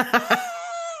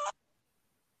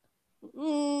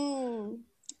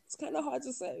it's kind of hard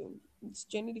to say. It's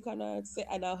genuinely kind of hard to say,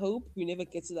 and I hope we never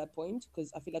get to that point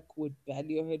because I feel like we would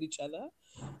badly hurt each other,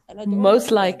 and I don't want to Most do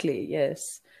that. likely,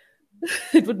 yes.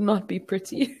 It would not be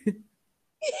pretty.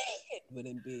 It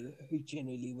wouldn't be. It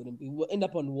genuinely wouldn't be. We'll end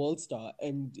up on World Star,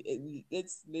 and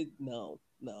no,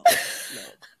 no, no.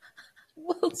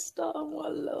 World Star, my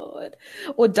lord.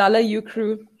 Or Dala U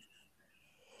Crew.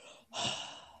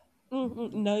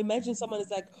 Now imagine someone is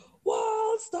like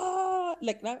World Star,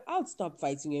 like now I'll stop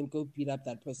fighting you and go beat up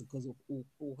that person because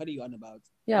what are you on about?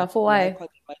 Yeah, Like for why why?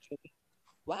 can't you fight you?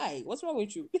 Why? What's wrong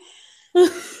with you?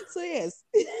 So yes.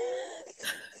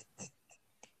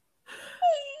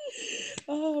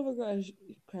 Oh my gosh,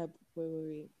 crap.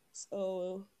 Wait.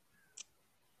 So,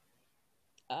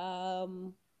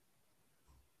 um,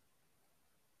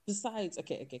 besides,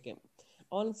 okay.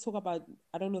 I want to talk about.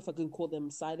 I don't know if I can call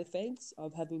them side effects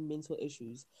of having mental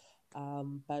issues,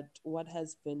 but what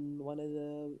has been one of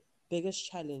the biggest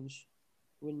challenge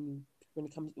when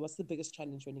it comes? What's the biggest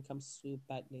challenge when it comes to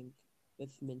battling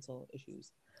with mental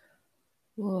issues?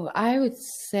 Well, I would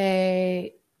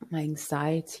say my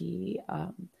anxiety.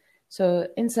 So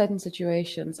in certain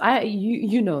situations,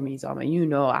 you know me, Zama. You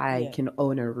know I Yeah, can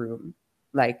own a room.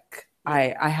 Like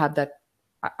yeah. I have that.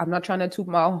 I'm not trying to toot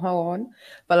my own horn,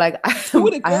 but like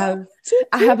Toot it, I girl. have Toot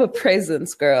I toot. have a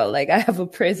presence, girl. Like I have a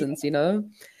presence, you know.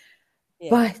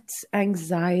 Yeah, But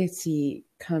anxiety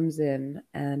comes in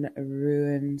and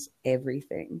ruins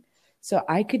everything. So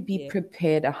I could be yeah,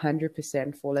 prepared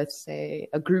 100% for, let's say,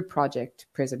 a group project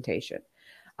presentation.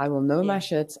 I will know my yeah,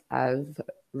 shit. I've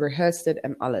rehearsed it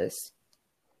and alles.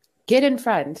 Get in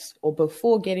front, or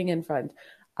before getting in front,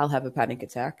 I'll have a panic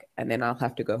attack and then I'll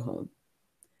have to go home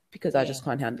because I yeah, just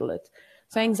can't handle it.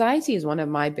 So anxiety is one of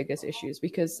my biggest issues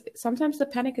because sometimes the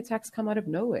panic attacks come out of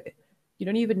nowhere. You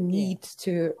don't even yeah, need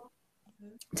to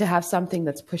have something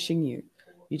that's pushing you.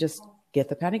 You just get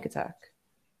the panic attack.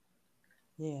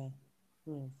 yeah.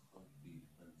 Yeah.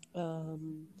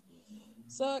 Um,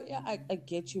 so yeah, I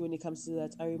get you when it comes to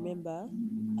that. I remember,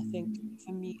 I think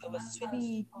for me it was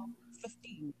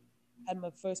 2015. I had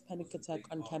my first panic attack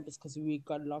on campus because we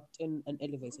got locked in an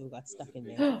elevator. We got stuck in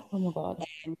there, Oh my god.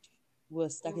 and we were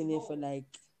stuck in there for like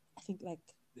I think like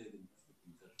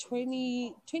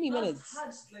 20 minutes.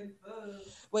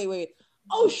 Wait.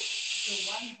 Oh,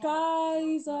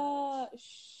 guys,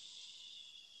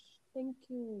 thank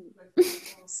you.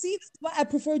 See, that's why I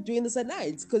prefer doing this at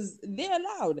night because they're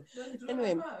loud.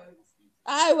 Anyway,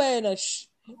 I went a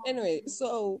Anyway,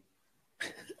 so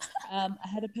I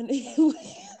had a panic.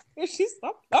 She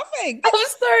stopped laughing. I'm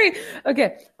sorry.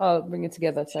 Okay, I'll bring it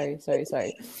together. Sorry.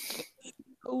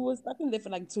 I was stuck in there for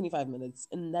like 25 minutes.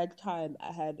 In that time,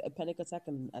 I had a panic attack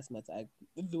and an asthma attack.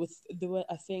 There were,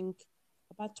 I think,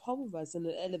 about 12 of us in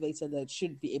an elevator that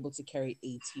should be able to carry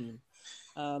 18.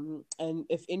 And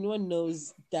if anyone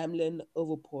knows Damlin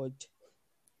Overport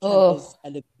campus Oh,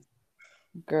 elevator,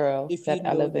 girl, if you that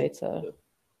know that, elevator.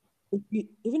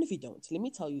 even if you don't, let me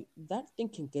tell you, that thing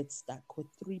can get stuck with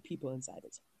three people inside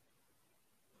it.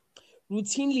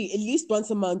 Routinely, at least once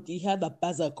a month, you hear the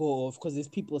buzzer go off because there's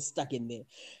people stuck in there.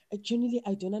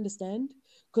 I don't understand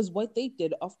because what they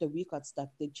did after we got stuck,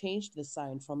 they changed the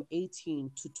sign from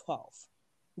 18 to 12.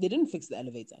 They didn't fix the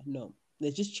elevator, no.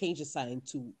 They just changed the sign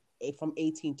to from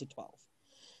 18 to 12.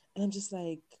 And I'm just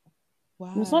like,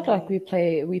 It's not like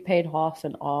why? we paid half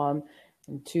an arm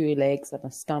and two legs and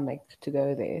a stomach to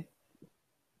go there.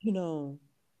 You know,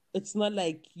 it's not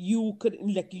like you could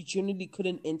like you generally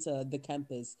couldn't enter the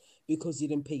campus because you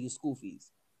didn't pay your school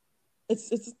fees.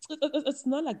 It's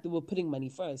not like they were putting money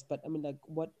first, but I mean, like,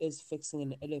 what is fixing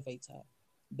an elevator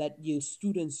that your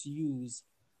students use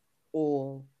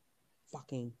all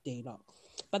fucking day long?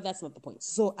 But that's not the point.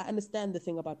 So I understand the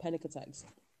thing about panic attacks.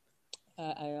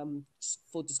 I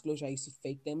full disclosure, I used to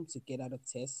fake them to get out of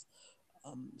tests.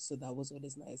 So that was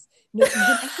always nice. No, you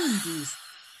can actually induce.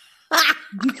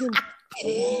 You can.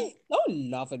 Don't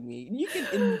laugh at me. You can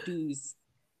induce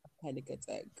a panic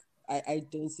attack. I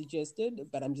don't suggest it,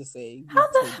 but I'm just saying you How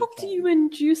the totally hell do you can.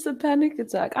 induce a panic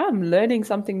attack? I'm learning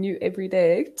something new every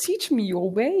day. Teach me your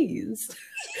ways.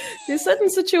 There's certain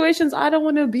situations I don't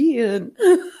want to be in.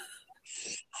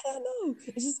 I don't know.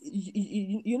 It's just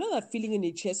you know that feeling in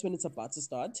your chest when it's about to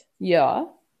start. Yeah.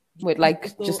 With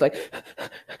like, just So like,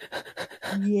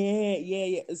 yeah, yeah,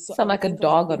 yeah. So sound like a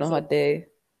dog on a hot day.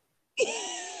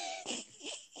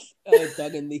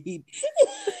 dog in the heat.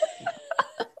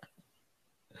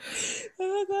 Oh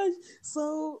my gosh.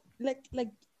 So I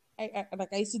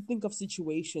used to think of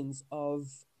situations of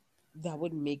that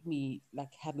would make me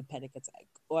like have a panic attack.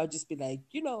 Or I'd just be like,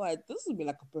 you know what, this would be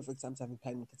like a perfect time to have a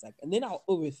panic attack. And then I'll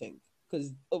overthink.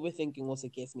 Because overthinking also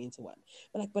gets me into one.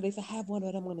 But if I have one,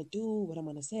 what I'm gonna do, what I'm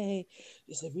gonna say,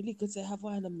 is it really good to have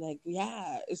one? I'm like,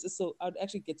 yeah. It's just, so I'd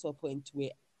actually get to a point where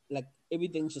like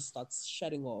everything just starts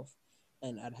shutting off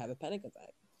and I'd have a panic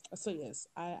attack. So yes,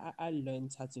 I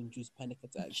learned how to induce panic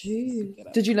attacks just to Jeez. get out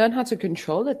of Did you it. learn how to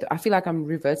control it? I feel like I'm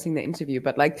reversing the interview,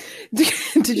 but like,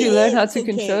 did you learn how It's to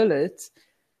okay. control it?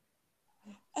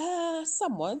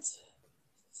 Somewhat,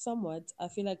 somewhat. I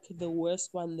feel like the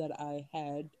worst one that I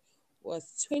had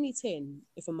was 2010,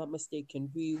 if I'm not mistaken.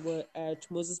 We were at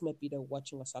Moses Mabida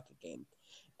watching a soccer game,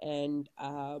 and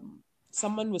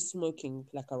someone was smoking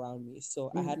like around me,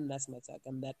 so I Mm. had an asthma attack,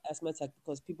 and that asthma attack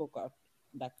because people got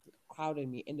like crowded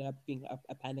me ended up being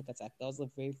a panic attack. That was the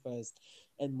very first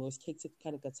and most hectic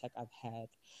panic attack I've had.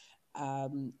 I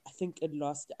think it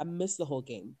lost. I missed the whole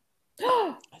game.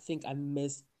 I think I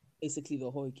missed basically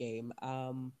the whole game.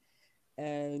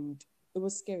 And it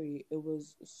was scary. It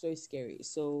was so scary.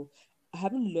 So I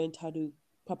haven't learned how to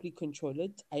properly control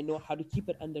it. I know how to keep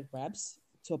it under wraps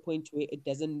to a point where it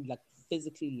doesn't like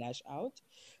physically lash out,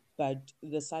 but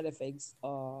the side effects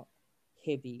are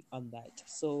heavy on that.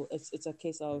 So it's a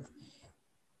case of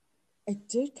I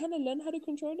did kind of learn how to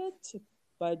control it,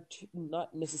 but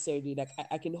not necessarily. Like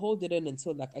I can hold it in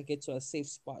until like I get to a safe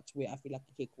spot where I feel like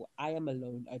okay, cool. I am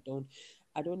alone. I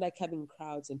don't like having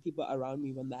crowds and people around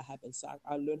me when that happens. So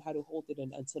I'll learn how to hold it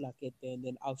in until I get there, and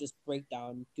then I'll just break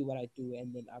down, do what I do,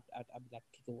 and then I'll be like,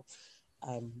 okay, cool.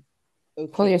 I'm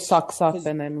Pull your okay. socks up Because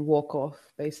and then walk off,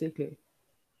 basically.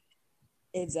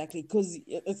 exactly, because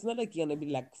it's not like you're gonna be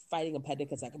like fighting a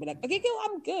panic attack and be like, okay, cool,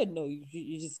 I'm good. No,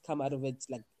 you just come out of it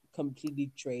like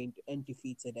completely drained and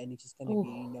defeated, and you're just gonna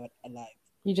be Oh, not alive.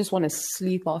 you just want to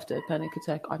sleep after a panic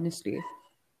attack, honestly.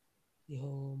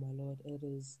 Yo, my lord, it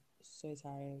is so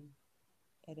tiring.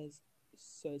 It is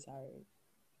so tiring.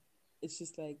 It's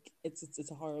just like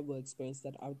it's a horrible experience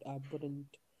that I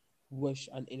wouldn't wish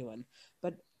on anyone.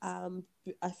 But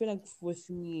I feel like with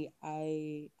me,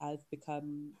 I've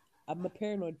become I'm a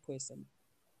paranoid person.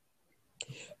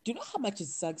 Do you know how much it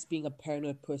sucks being a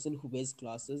paranoid person who wears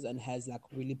glasses and has like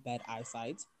really bad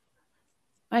eyesight?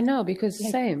 I know, because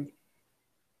Like same.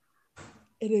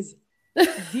 it is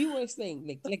the worst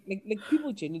thing. Like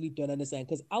people genuinely don't understand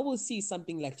because I will see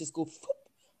something like just go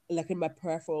like in my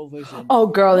peripheral vision. Oh,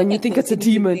 girl, Not and you that think there's it's a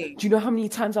anything demon. there. Do you know how many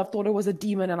times I've thought it was a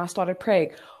demon and I started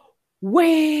praying?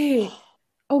 Wait.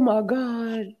 Oh my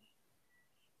God.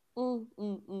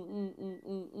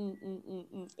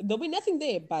 There'll be nothing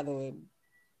there, by the way.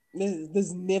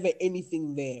 There's never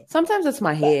anything there. Sometimes it's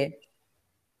my But hair.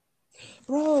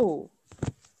 bro,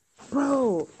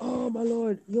 bro, oh my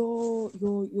lord,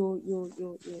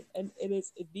 and it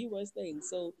is the worst thing.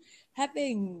 So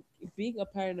having being a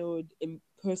paranoid in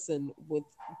person with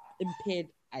impaired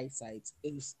eyesight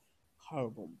is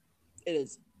horrible. It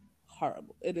is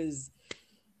horrible. It is.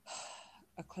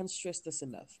 I can't stress this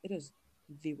enough. It is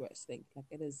the worst thing. Like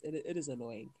it is. It is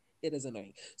annoying. It is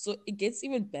annoying. So it gets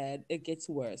even bad. It gets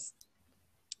worse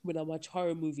when I watch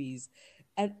horror movies,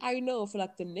 and I know for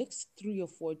like the next 3 or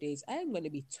 4 days, I am gonna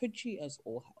be twitchy as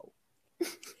all hell.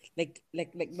 Like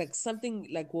something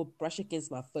like will brush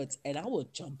against my foot, and I will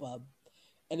jump up,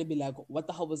 and it'd be like, "What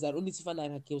the hell was that?" Only to find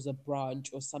out like it was a branch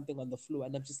or something on the floor,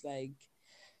 and I'm just like,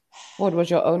 What was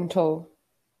your own toe?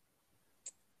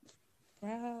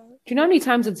 "Bruh, Do you know how many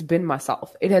times it's been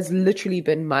myself? It has literally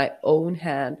been my own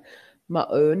hand, my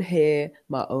own hair,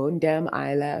 my own damn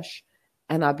eyelash,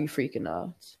 and I'll be freaking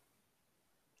out.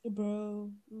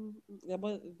 bro." Yeah,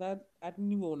 but that I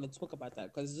didn't even want to talk about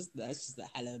that because just that's just a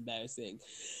hell embarrassing.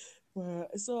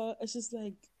 So it's just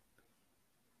like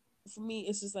for me,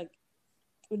 it's just like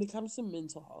when it comes to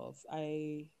mental health,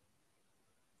 I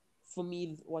for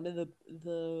me one of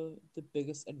the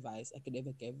biggest advice I could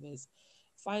ever give is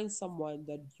find someone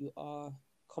that you are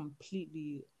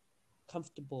completely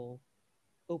comfortable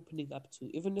opening up to,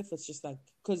 even if it's just like,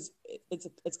 because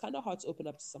it's kind of hard to open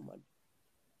up to someone.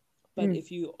 But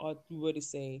if you were to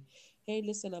say, hey,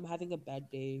 listen, I'm having a bad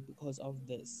day because of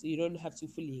this, you don't have to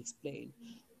fully explain.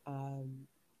 Um,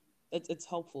 it's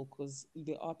helpful because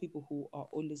there are people who are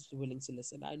always willing to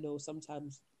listen. I know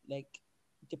sometimes like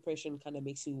depression kind of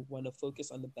makes you want to focus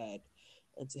on the bad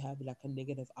and to have like a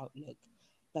negative outlook.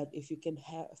 But if you can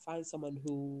find someone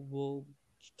who will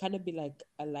kind of be like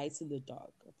a light in the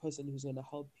dark, a person who's going to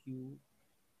help you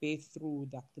pay through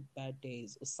like the bad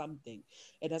days or something.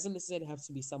 It doesn't necessarily have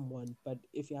to be someone, but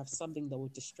if you have something that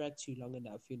would distract you long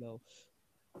enough,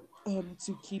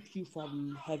 to keep you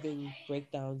from having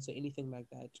breakdowns or anything like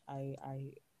that. I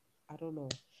don't know.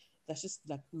 That's just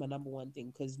like my number one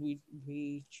thing because we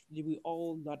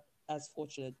all not as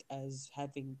fortunate as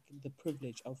having the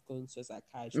privilege of going to a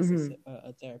psychiatrist or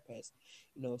a therapist.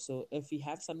 So if you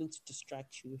have something to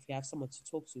distract you, if you have someone to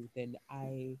talk to, then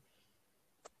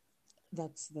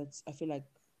that's I feel like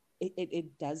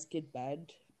it does get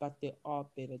bad, but there are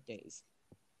better days.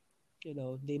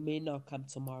 They may not come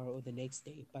tomorrow or the next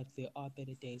day, but there are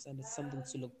better days, and it's something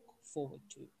to look forward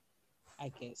to, I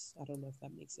guess. I don't know if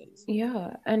that makes sense.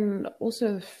 Yeah, and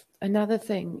also another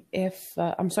thing, if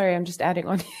I'm sorry, I'm just adding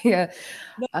on here.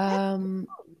 No,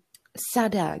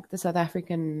 SADAG, the South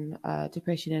African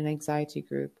Depression and Anxiety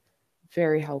Group,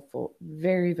 very helpful,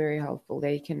 very, very helpful.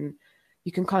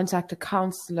 You can contact a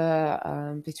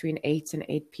counselor between 8 and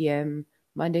 8 p.m.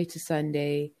 Monday to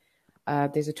Sunday.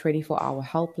 There's a 24-hour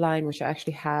helpline, which I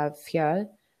actually have here.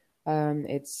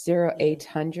 It's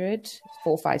 0800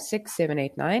 456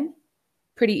 789.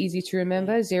 Pretty easy to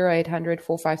remember, 0800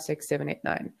 456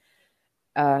 789.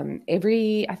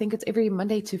 I think it's every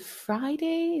Monday to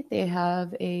Friday, they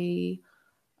have a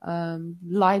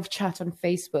live chat on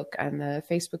Facebook, and the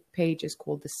Facebook page is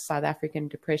called the South African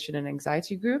Depression and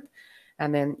Anxiety Group.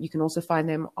 And then you can also find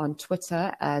them on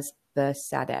Twitter as the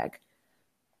SADAG.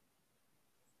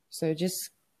 So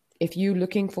just if you're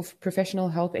looking for professional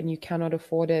help and you cannot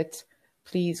afford it,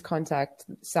 please contact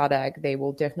SADAG. They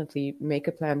will definitely make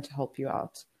a plan to help you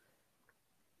out.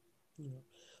 Yeah.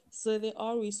 So there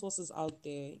are resources out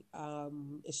there.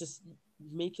 It's just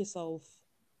make yourself,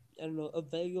 I don't know,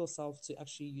 avail yourself to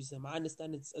actually use them. I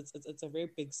understand it's a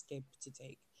very big step to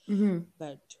take,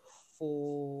 but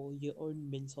for your own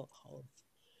mental health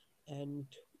and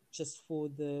just for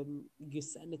your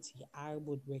sanity, I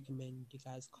would recommend you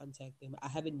guys contact them. I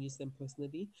haven't used them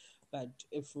personally, but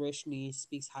if Roshni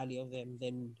speaks highly of them,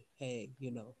 then hey,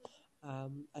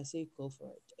 I say go for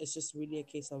it. It's just really a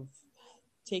case of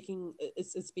taking.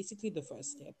 It's basically the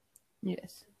first step.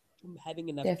 Yes, Having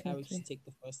enough courage to take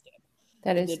the first step.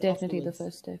 That is definitely the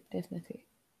first step, definitely.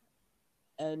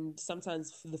 And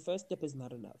sometimes the first step is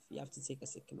not enough. You have to take a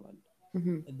second one,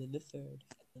 and then the third,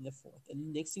 and then the fourth, and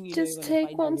the next thing you know, just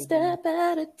take one step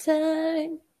at a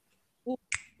time.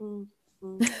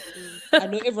 I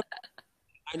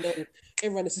know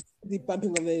everyone is just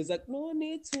bumping on there. It's like no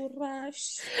need to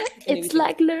rush. It's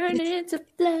like learning to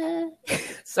fly.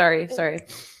 Sorry.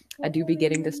 I do be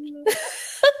getting this.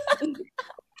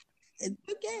 It's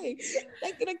okay.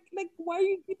 Like why are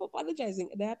you keep apologizing?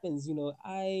 It happens,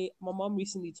 my mom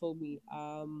recently told me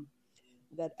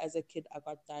that as a kid I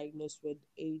got diagnosed with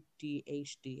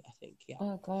ADHD, I think. Yeah.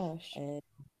 Oh gosh. And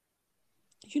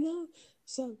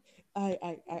so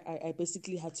I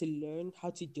basically had to learn how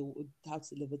to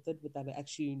live with it without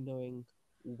actually knowing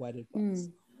what it was.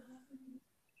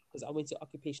 Because I went to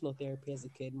occupational therapy as a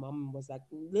kid. Mom was like,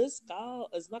 this girl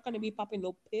is not going to be popping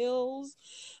no pills.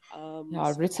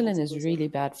 Ritalin is really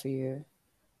bad for you.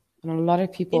 And a lot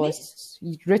of people,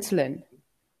 Ritalin.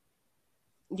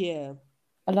 Yeah.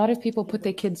 A lot of people put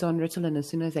their kids on Ritalin as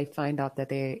soon as they find out that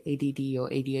they're ADD or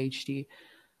ADHD.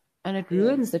 And it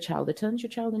ruins the child. It turns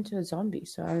your child into a zombie.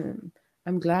 So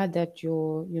I'm glad that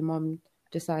your mom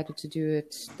decided to do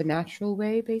it the natural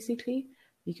way, basically.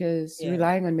 Because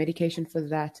relying on medication for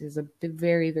that is a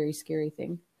very, very scary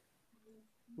thing.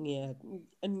 Yeah.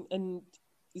 And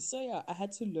so, I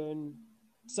had to learn.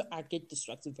 So I get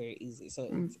distracted very easy. So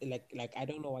it's like I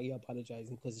don't know why you're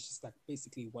apologizing, because it's just like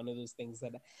basically one of those things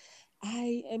that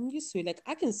I am used to. Like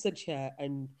I can sit here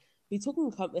and be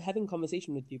having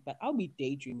conversation with you, but I'll be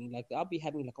daydreaming. Like I'll be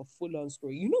having like a full on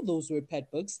story. You know those WordPad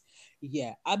books?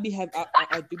 Yeah, I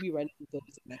do be running those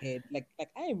in my head. Like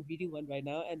I am reading one right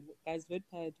now, and guys,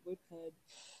 WordPad,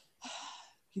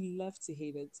 you love to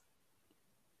hate it.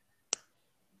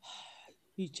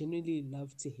 You genuinely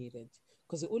love to hate it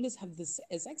because they always have this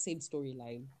exact same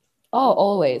storyline. Oh,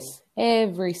 always,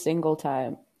 every single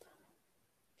time.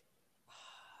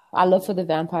 I love for the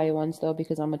vampire ones though,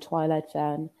 because I'm a Twilight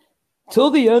fan. till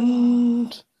the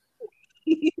end.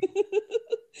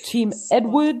 Team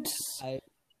Edward.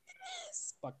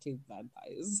 Sparkling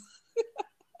vampires.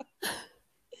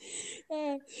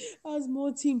 I was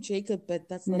more Team Jacob, but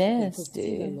that's not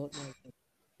nasty. a lot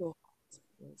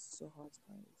like so hard,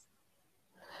 guys.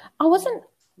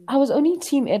 I was only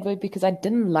Team Edward because I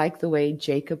didn't like the way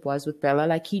Jacob was with Bella.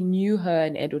 Like, he knew her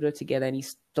and Edward were together and he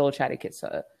still tried to kiss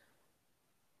her.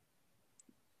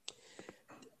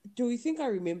 Do you think I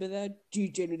remember that? Do you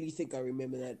genuinely think I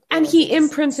remember that? And he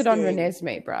imprinted on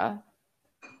Renesmee, bruh.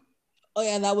 Oh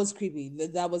yeah, that was creepy.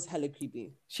 That was hella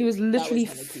creepy. She was literally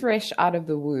fresh out of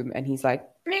the womb, and he's like,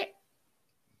 bleh.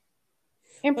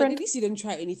 Imprint. But at least he didn't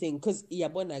try anything, because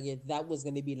that was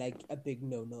gonna be like a big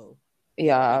no.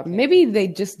 Yeah, maybe they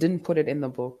just didn't put it in the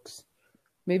books.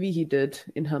 Maybe he did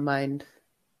in her mind.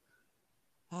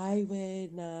 I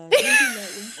would not.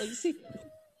 You see,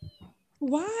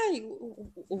 why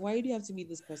do you have to meet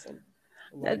this person?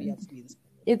 Why do you have to meet this person?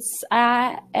 It's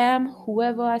I am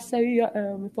whoever I say I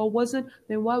am. If I wasn't,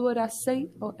 then why would I say?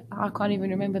 Oh, I can't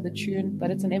even remember the tune, but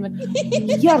it's an Emma.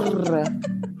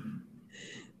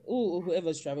 Oh,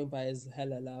 whoever's driving by is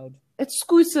hella loud. It's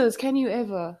scooters. Can you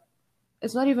ever?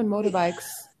 It's not even motorbikes.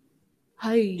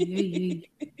 Hey.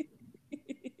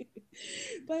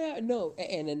 But no.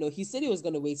 He said he was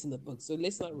gonna wait in the book, so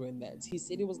let's not ruin that. He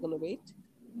said he was gonna wait.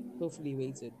 Hopefully, he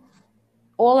waited.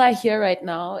 All I hear right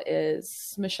now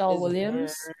is Michelle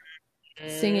Williams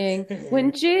singing,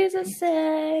 "When Jesus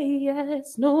says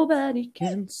yes, nobody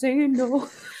can say no."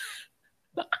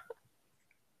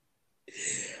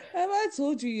 Have I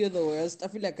told you you're the worst? I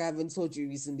feel like I haven't told you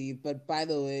recently, but by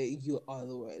the way, you are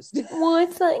the worst. Why,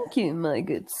 thank you, my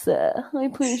good sir. I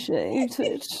appreciate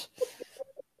it.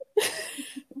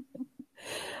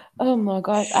 Oh my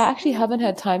God. I actually haven't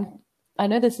had time. I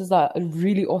know this is a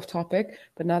really off topic,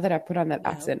 but now that I put on that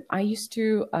accent, I used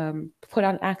to put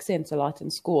on accents a lot in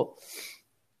school.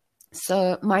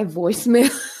 So my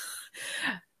voicemail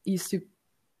used to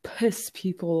piss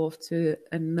people off to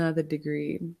another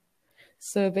degree.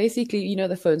 So basically,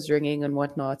 the phone's ringing and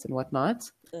whatnot.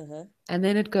 Uh-huh. And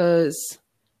then it goes,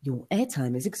 "Your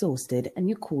airtime is exhausted and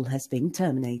your call has been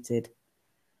terminated."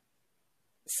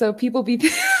 So people be...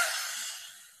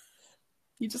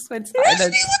 You just went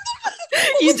silent.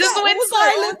 You just went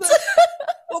silent.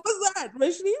 What was that,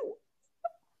 Rashni?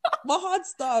 My heart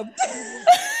stopped.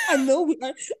 I know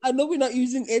we're not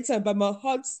using airtime, but my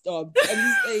heart stopped. And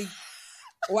he's like,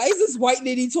 why is this white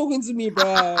lady talking to me,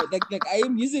 bro? Like I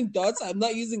am using dots. I'm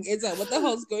not using airtime. What the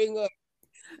hell's going on?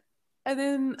 And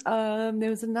then there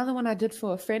was another one I did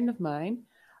for a friend of mine.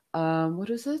 What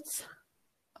was it?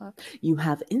 You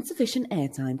have insufficient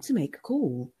airtime to make a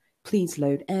call. Please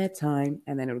load airtime.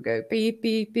 And then it would go beep,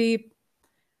 beep, beep.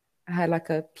 I had like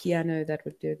a piano that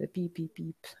would do the beep, beep,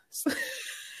 beep. What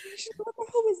the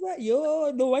hell was that?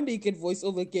 Yo, no wonder you can voice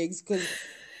over gigs, because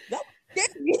that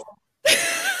gets me.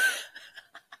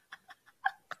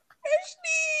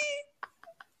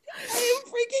 I am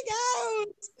freaking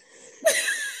out.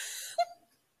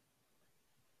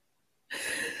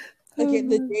 Okay,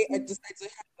 the day I decided to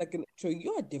have like an intro,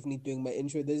 you are definitely doing my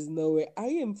intro. There's no way. I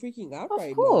am freaking out right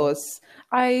now. Of course.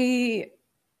 I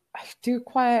do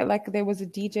quite, like, there was a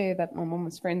DJ that my mom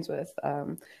was friends with.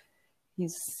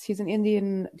 He's an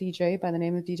Indian DJ by the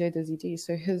name of DJ Dizzy D.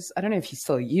 So I don't know if he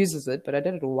still uses it, but I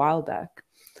did it a while back.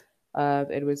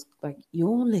 It was like,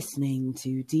 "You're listening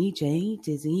to DJ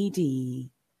Dizzy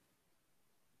D."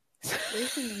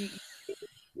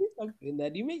 Stop doing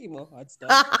that. You're making my heart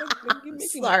stop.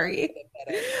 Sorry.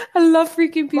 I love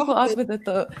freaking people out with it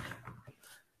though.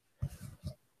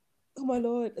 Oh my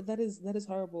Lord, that is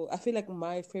horrible. I feel like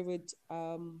my favorite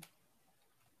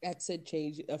accent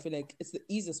change, I feel like it's the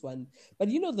easiest one. But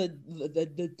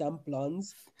the dumb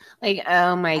blondes. Like,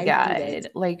 oh my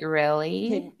God. Like,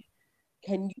 really?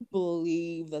 Can you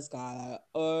believe this guy?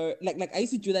 Or like I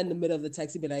used to do that in the middle of the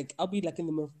taxi, be like, I'll be like in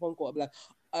the middle of a phone call, I'll be like,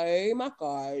 "Oh my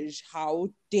gosh, how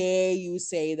dare you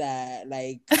say that?"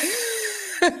 Like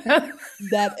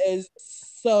that is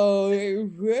so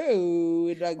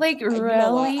rude. Like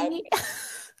really?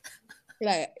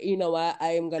 You know what? I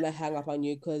am gonna hang up on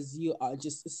you because you are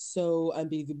just so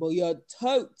unbelievable. You're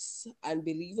totes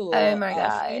unbelievable. Oh my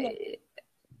God.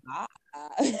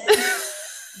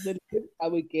 The look I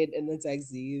would get in the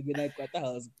taxi, you'd be like, "What the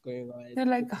hell is going on?" They're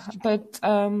like, "But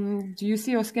do you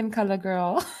see your skin color,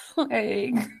 girl?"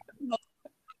 Like,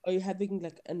 are you having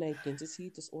like an identity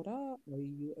disorder? Are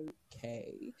you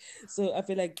okay? So I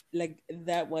feel like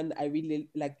that one I really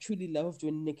like truly loved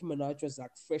when Nicki Minaj was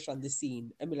like fresh on the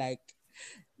scene. I mean, like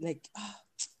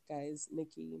guys,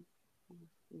 Nicki,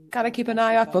 gotta keep an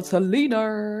eye out for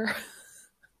Selena.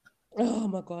 Oh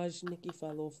my gosh, Nikki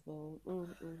fell off though.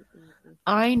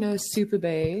 I know Super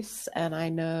Bass and I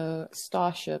know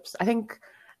Starships. I think,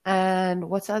 and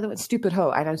what's the other one? Stupid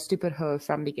Ho. I know Stupid Ho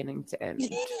from beginning to end.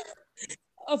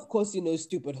 Of course, you know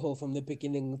Stupid Ho from the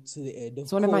beginning to the end.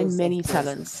 It's one of my many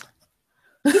talents.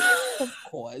 Of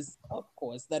course.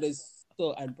 That is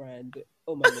so on brand.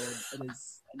 Oh my lord, it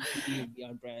is unbelievably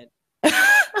on brand.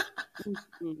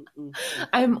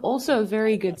 I'm also a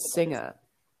very good singer.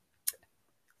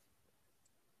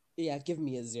 Yeah, give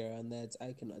me a 0 on that.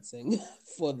 I cannot sing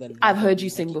for the. I've heard you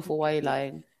sing before. Why are you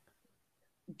lying?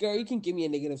 Girl, you can give me a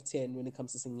 -10 when it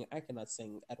comes to singing. I cannot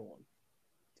sing at all,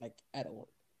 like at all.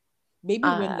 Maybe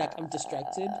when like I'm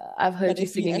distracted. I've heard you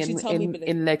singing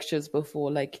in lectures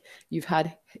before. Like you've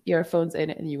had earphones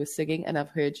in and you were singing, and I've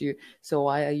heard you. So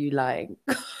why are you lying?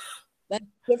 That's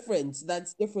different.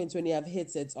 That's different when you have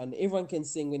headsets on. Everyone can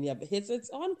sing when you have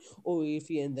headsets on, or if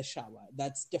you're in the shower.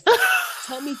 That's different.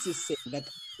 Tell me to sing. Like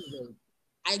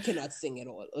I cannot sing at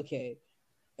all. Okay.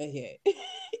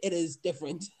 It is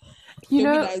different. You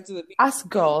know, us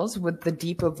girls with the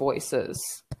deeper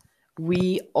voices,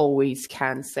 we always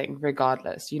can sing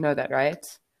regardless. You know that, right?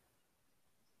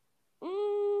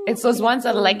 It's those ones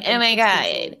that are like, oh my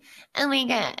god, oh my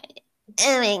god,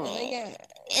 oh my god,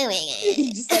 oh my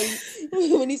god. Just like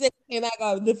when he said, oh my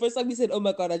god, the first time he said, oh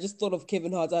my god, I just thought of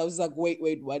Kevin Hart. I was like, wait,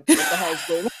 what the hell's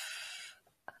going on?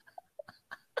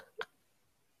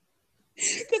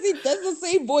 Because he does the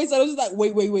same voice. I was just like,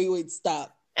 wait,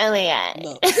 stop. Oh my god.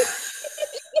 No.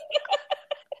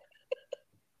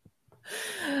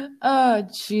 Oh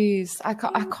jeez, I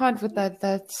can't with that.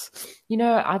 That's, you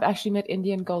know, I've actually met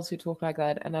Indian girls who talk like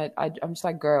that, and I'm just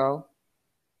like, girl,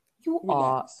 you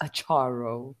relax. Are a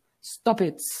charo. Stop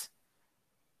it.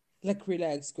 Like,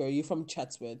 relax, girl. You're from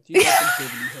Chatsworth. You're not from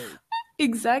Beverly Hills.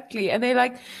 Exactly. And they're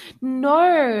like,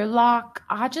 no, like,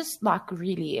 I just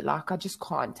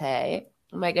can't, hey.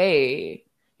 I'm like, hey,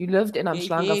 you lived in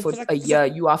Amsterdam for a year.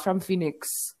 You are from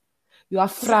Phoenix. You are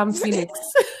from Phoenix.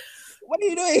 What are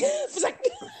you doing? Oh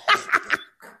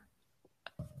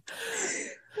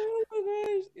my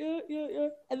gosh. Yeah.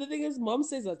 And the thing is, mom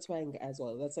says a twang as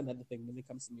well. That's another thing when it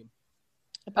comes to me.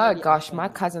 Apparently, oh gosh, my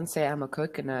cousins say I'm a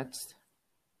coconut.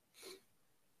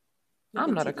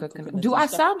 I'm not a coconut. Do I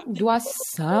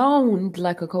sound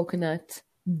like a coconut?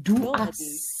 Do I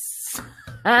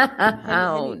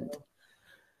sound?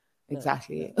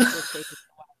 Exactly.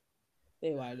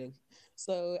 They're wilding.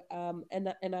 So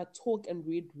and I talk and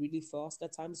read really fast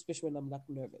at times, especially when I'm like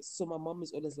nervous. So my mom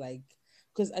is always like,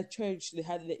 because at church they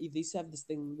used to have this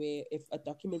thing where if a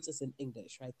document is in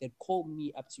English, right, they'd call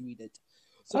me up to read it.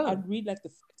 So I'd read like the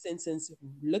first sentence,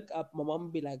 look up, my mom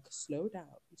would be like, slow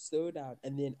down.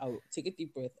 And then I'll take a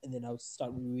deep breath and then I'll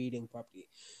start reading properly.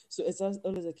 So it's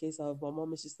always a case of my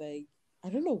mom is just like, I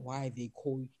don't know why they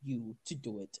call you to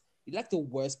do it. You're like the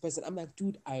worst person. I'm like,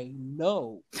 dude, I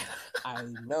know.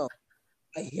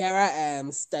 Here I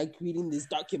am stuck reading this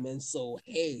document. So,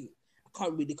 hey, I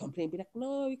can't really complain. Be like,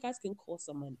 no, you guys can call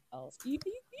someone else. You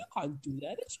can't do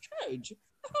that. It's church.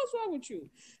 What the hell's wrong with you?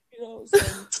 You know, so...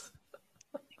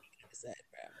 sad,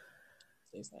 bro.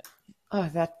 So sad. Oh,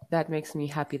 that makes me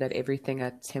happy that everything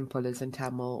at Temple is in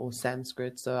Tamil or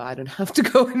Sanskrit, so I don't have to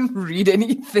go and read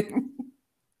anything.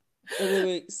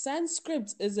 Wait.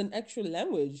 Sanskrit is an actual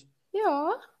language?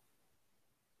 Yeah.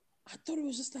 I thought it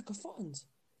was just like a font.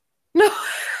 No,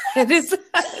 it is.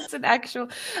 It's an actual.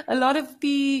 A lot of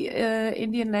the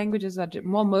Indian languages are,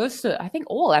 I think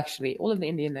all of the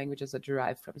Indian languages are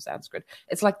derived from Sanskrit.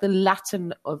 It's like the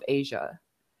Latin of Asia.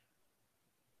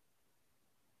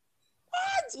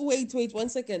 Wait, 1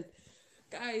 second.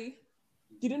 Guy,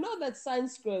 did you know that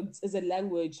Sanskrit is a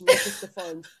language, not just a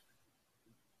font?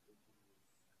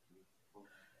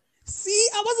 See,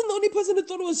 I wasn't the only person who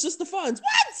thought it was just a font.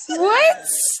 What?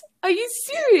 Are you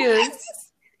serious?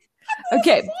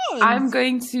 Okay, I'm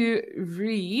going to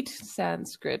read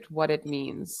Sanskrit, what it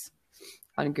means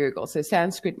on Google. So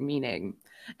Sanskrit meaning,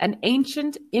 an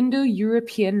ancient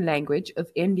Indo-European language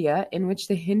of India in which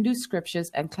the Hindu scriptures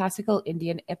and classical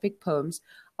Indian epic poems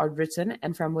are written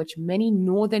and from which many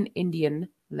northern Indian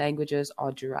languages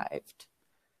are derived.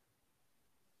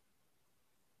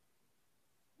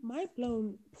 Mind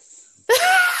blown.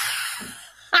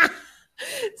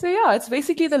 So yeah, it's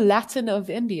basically the Latin of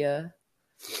India.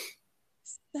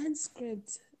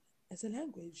 Sanskrit as a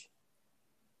language.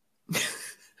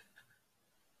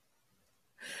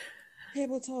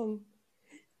 Table tongue.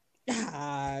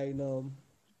 I know.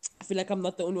 I feel like I'm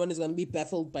not the only one who's gonna be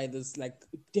baffled by this. Like,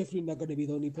 definitely not gonna be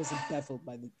the only person baffled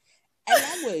by this. A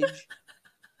language.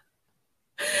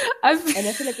 And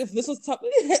I feel like if this was top,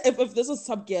 if this was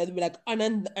Top Gear, I'd be like,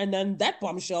 and then that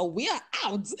bombshell, we are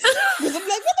out. Because I'm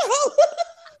like, what the hell?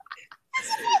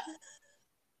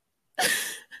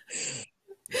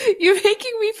 You're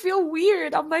making me feel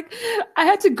weird. I'm like, I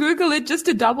had to Google it just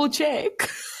to double check.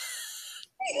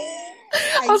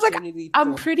 I was like,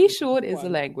 I'm pretty sure it is a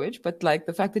language, but like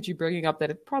the fact that you're bringing up that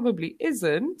it probably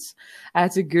isn't, I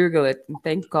had to Google it, and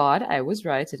thank God I was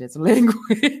right. It is a language,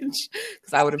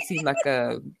 because I would have seemed like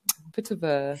a bit of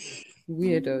a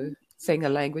weirdo saying a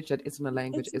language that isn't a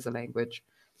language is a language.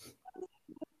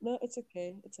 No, it's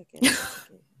okay. It's okay. It's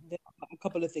okay. There are a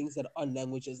couple of things that aren't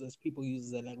languages that people use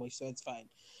as a language, so it's fine.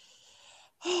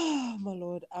 Oh my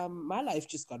Lord, my life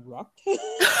just got rocked.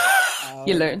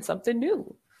 You learn something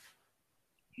new.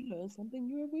 You learn something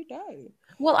new every day.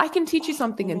 Well, I can teach you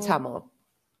something in Tamil.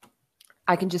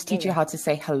 I can just teach you how to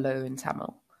say hello in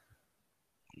Tamil.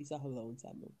 Please, hello in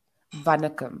Tamil.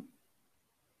 Vanakkam.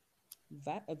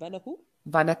 Vanakkam.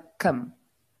 Vanakkam.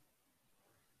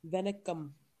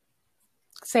 Vanakkam.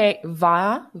 Say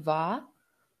va,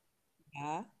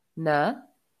 na,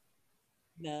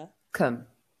 kam.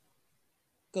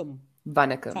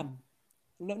 Vanakkam. Come.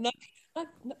 No,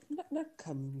 not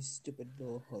come, you stupid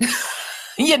little hoe.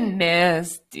 You're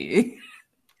nasty.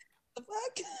 The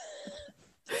fuck?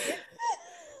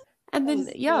 And then,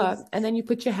 and then you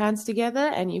put your hands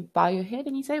together and you bow your head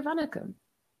and you say Vanakkam.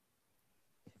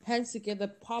 Hands together,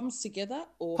 palms together,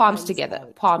 or palms together.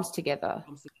 Out? Palms together.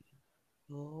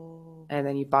 Oh. And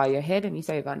then you bow your head and you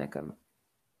say Vanakkam.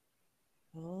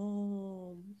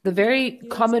 Oh. The very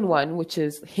common one, which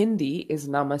is Hindi, is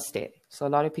Namaste. So a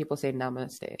lot of people say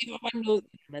Namaste. Everyone knows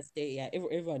Namaste. Yeah,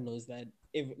 everyone knows that.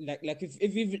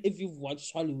 If you've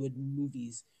watched Hollywood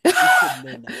movies, you should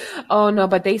know that. Oh no,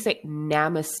 but they say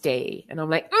Namaste, and I'm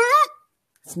like,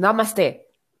 it's Namaste.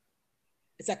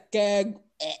 It's a gag.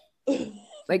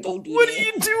 Like, what are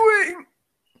you doing?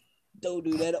 Don't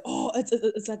do that. Oh,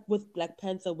 it's like with Black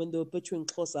Panther when they were butchering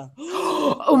Xhosa.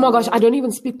 Oh my gosh, I don't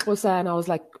even speak Xhosa, and I was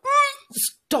like,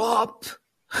 stop.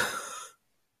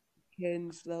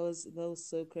 Cringe. That was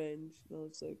so cringe. That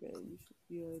was so cringe.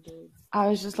 Yeah, dude. I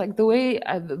was just like, the way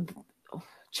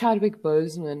Chadwick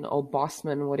Boseman or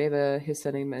Bossman, whatever his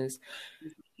surname is,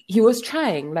 he was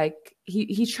trying. Like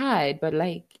he tried, but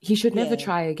like he should never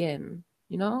try again.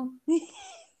 You know.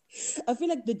 I feel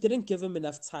like they didn't give him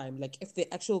enough time. Like if they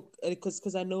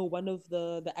because I know one of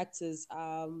the actors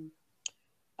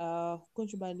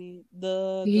Konchubani,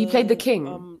 he played the king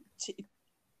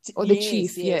or the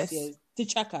chief. Yes.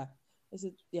 T'Chaka. Is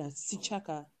it? Yeah,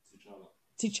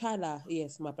 T'Challa.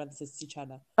 Yes, my brother says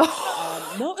T'Challa.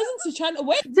 No, isn't T'Challa?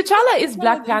 Wait, T'Challa is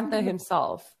Black Panther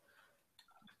himself.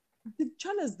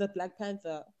 T'Challa is the Black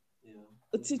Panther. Yeah.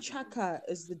 T'Chaka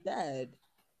is the dad.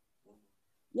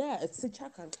 Yeah, it's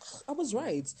T'Chaka. I was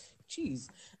right. Jeez.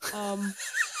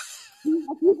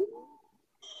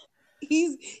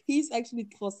 He's actually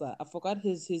Xhosa. I forgot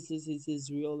his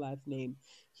real life name.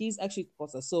 He's actually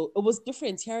Xhosa. So it was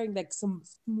different hearing like some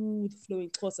smooth flowing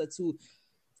Xhosa to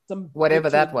some whatever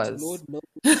that was. Lord knows.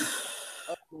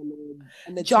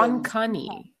 And John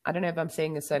Kani. I don't know if I'm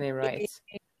saying his surname right.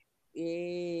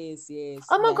 Yes.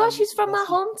 Oh my gosh, he's from my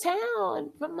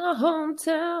hometown.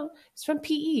 He's from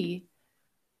PE.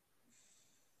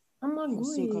 Oh my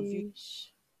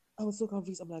gosh. I was so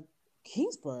confused. I'm like,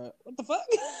 Kingsborough? What the fuck?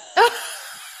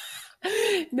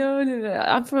 No.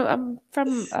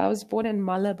 I was born in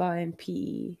Malabar in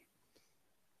PE.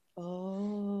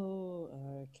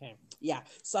 Oh, okay. Yeah.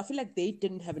 So I feel like they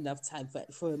didn't have enough time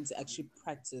for him to actually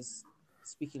practice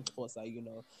speaking Xhosa, you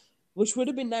know. Which would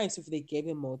have been nice if they gave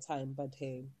him more time, but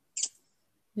hey.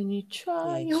 Then you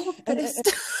try your best.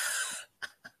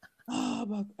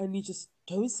 And you just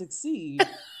don't succeed.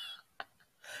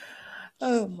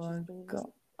 Oh my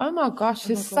god. Oh my gosh,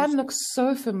 his son looks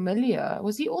so familiar.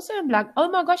 Was he also in Black? Oh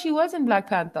my gosh, he was in Black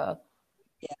Panther.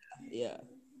 Yeah.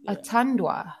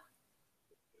 Atandwa.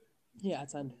 Yeah,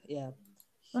 Atandwa. Yeah.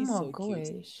 He's oh my gosh.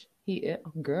 Cute.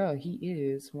 He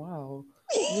is. Wow.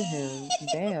 Look at him.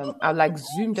 Damn. I like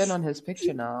zoomed in on his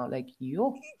picture now. Like,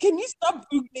 yo. Can you stop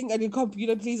Googling on your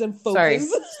computer, please, and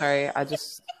focus? Sorry. I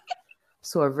just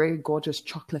saw a very gorgeous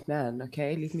chocolate man.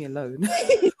 Okay, leave me alone.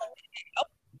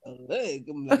 I'm like,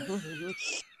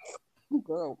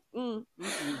 girl.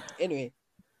 Anyway,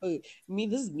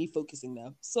 this is me focusing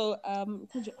now. So, I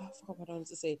forgot what I wanted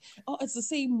to say. Oh, it's the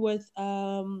same with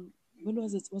when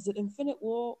was it? Was it Infinite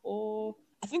War or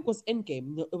I think it was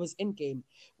Endgame? No, it was Endgame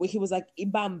where he was like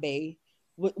Ibambe.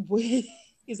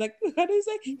 He's like, how do you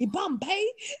say Ibambe?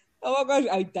 Oh my gosh,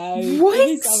 I died. What?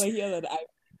 Every time I hear that,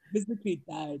 basically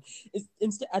died. It's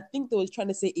instead, I think they were trying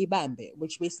to say ibambe,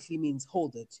 which basically means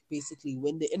hold it. Basically,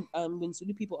 when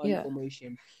Zulu people are in Yeah.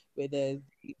 formation, whether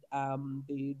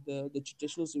the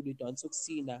traditional Zulu dance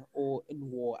Oksina or in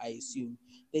war, I assume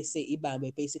they say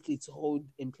ibambe basically to hold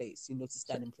in place, to So,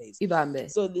 stand in place. Ibambe.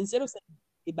 So instead of saying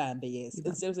ibambe, yes, Ibambe.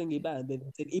 instead of saying ibambe,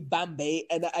 they said ibambe,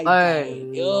 and I Oh,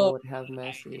 died. Oh, Lord have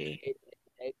mercy.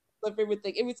 it's my favorite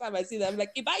thing. Every time I see that, I'm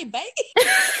like ibambe,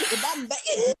 ibambe.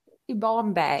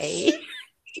 Ibambe.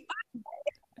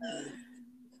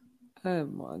 Oh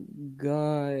my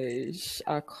gosh,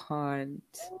 I can't.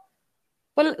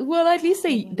 Well, at least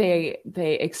they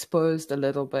exposed a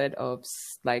little bit of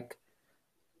like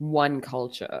one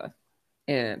culture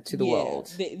to the Yeah,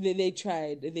 world. they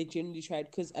tried. They genuinely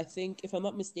tried because I think, if I'm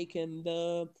not mistaken,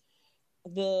 the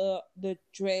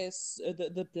dress,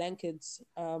 the blankets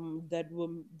that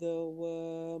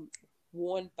were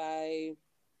worn by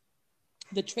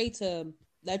the traitor,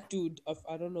 that dude of,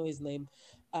 I don't know his name,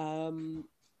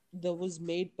 that was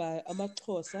made by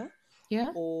Amaxhosa,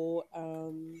 Yeah, or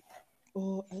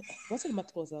or was it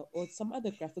Matlosa or some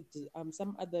other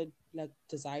some other like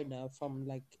designer from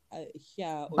like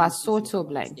here or Lesotho, if Basotho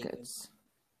I'm not mistaken. blankets.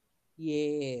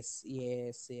 Yes,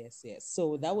 yes, yes, yes.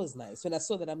 So that was nice. When I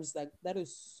saw that, I'm just like, that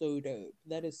is so dope.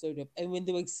 That is so dope. And when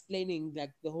they were explaining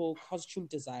like the whole costume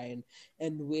design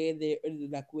and where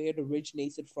it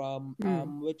originated from,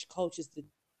 Mm. which cultures the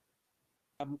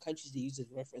countries they use as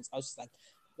reference, I was just like,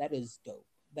 that is dope.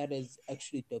 That is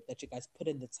actually dope that you guys put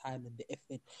in the time and the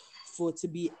effort for it to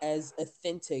be as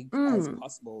authentic as Mm.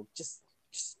 possible. Just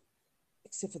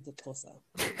except for the closer.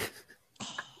 Like,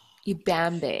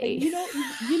 Ibambe. you know,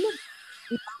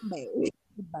 Ibambe.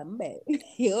 Ibambe.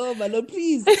 Yo, my lord,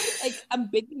 please. Like, I'm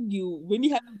begging you, when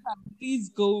you have time, please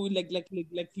go like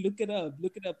look it up.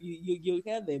 Look it up. You'll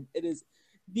hear them. It is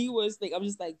the worst thing. I'm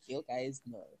just like, yo guys,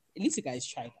 no. At least you guys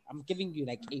tried. I'm giving you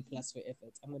like A plus for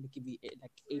effort. I'm gonna give you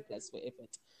like A plus for effort.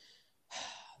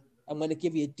 I'm gonna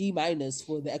give you a D minus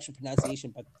for the actual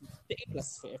pronunciation, but the A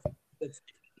plus for effort. That's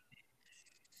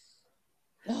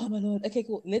Oh my lord. Okay,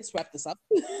 cool. Let's wrap this up.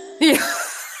 Yeah.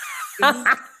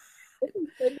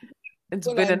 It's It's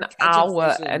full been on an catch up hour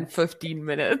session. and 15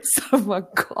 minutes. Oh my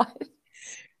God.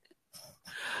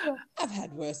 I've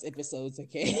had worse episodes,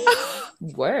 okay?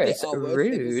 There Worse. are worse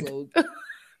Rude. episodes.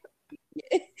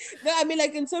 No, I mean,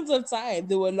 like, in terms of time,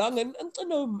 they were long and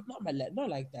no, not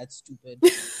like that stupid.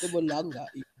 They were longer.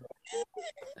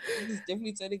 This is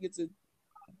definitely turning into.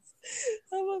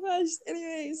 Oh my gosh.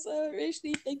 Anyway, so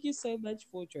Rashni, thank you so much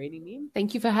for joining me.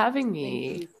 Thank you for having Thank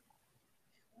me. you.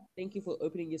 Thank you for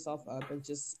opening yourself up and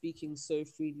just speaking so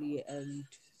freely and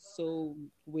so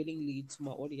willingly to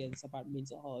my audience about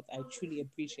mental health. I truly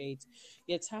appreciate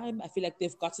your time. I feel like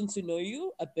they've gotten to know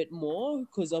you a bit more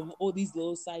because of all these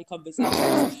little side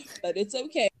conversations, but it's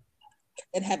okay.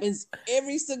 It happens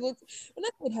every single. When I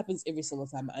say it happens every single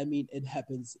time, I mean it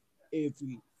happens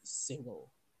every single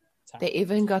time, They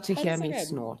even got to and hear it's me okay.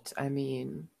 snort. I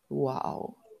mean,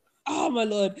 wow. Oh my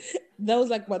lord, that was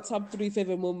like my top three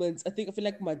favorite moments. I feel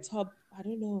like my top. I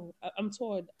don't know. I'm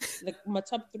torn. Like my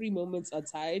top three moments are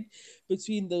tied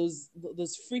between those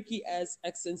freaky ass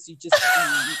accents you gave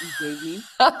me,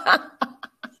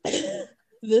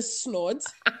 the snort,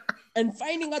 and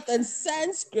finding out that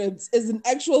Sanskrit is an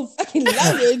actual fucking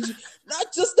language,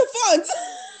 not just the font.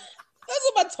 Those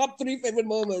are my top three favorite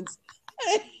moments.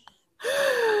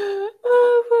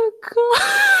 Oh my God.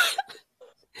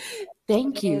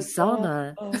 Thank you,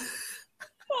 Sana.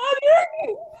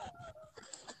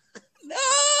 No,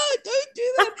 don't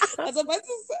do that. I was about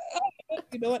to say,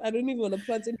 you know what? I don't even want to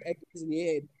plant any ideas in your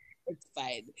head. It's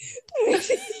fine.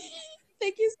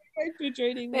 Thank you so much for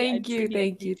joining me. I Thank you, truly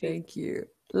thank you, appreciate thank you.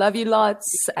 Love you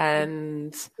lots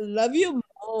and it. Love you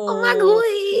oh more. my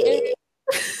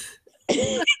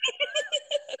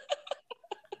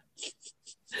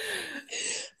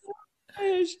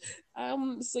Gosh.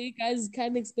 So you guys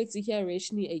can expect to hear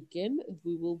Rashni again.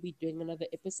 We will be doing another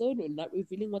episode. We're not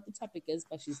revealing what the topic is,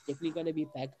 but she's definitely gonna be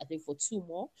back, I think, for 2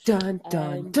 more. dun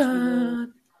dun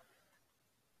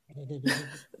And we will dun.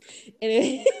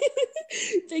 anyway,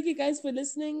 thank you guys for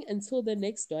listening. Until the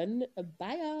next one,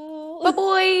 bye Bye all.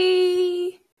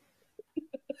 boy.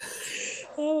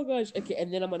 Oh my gosh. Okay,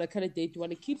 and then I'm gonna kind of date. Do you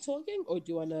want to keep talking or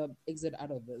do you want to exit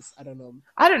out of this? I don't know.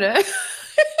 I don't know.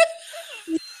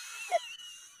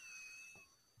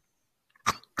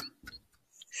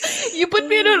 You put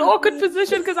me in an awkward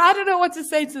position because I don't know what to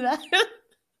say to that.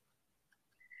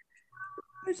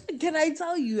 Can I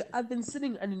tell you, I've been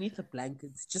sitting underneath the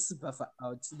blankets just to buffer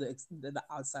out the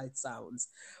outside sounds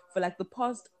for like the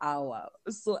past hour.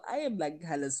 So I am like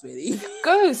hella sweaty.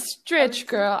 Go stretch,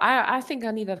 girl. I think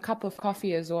I need a cup of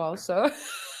coffee as well. So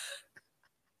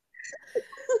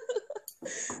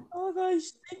Oh gosh,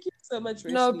 thank you so much,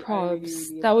 no Rashni. I really, probs.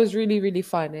 really That was really, really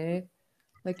fun, eh?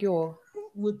 Like your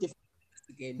would definitely do this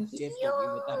again,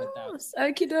 definitely without a doubt. yes.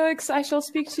 Okie dokes. I shall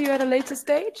speak to you at a later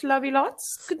stage. Love you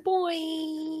lots. Good boy.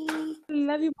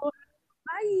 Love you, boy.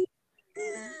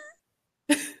 Bye.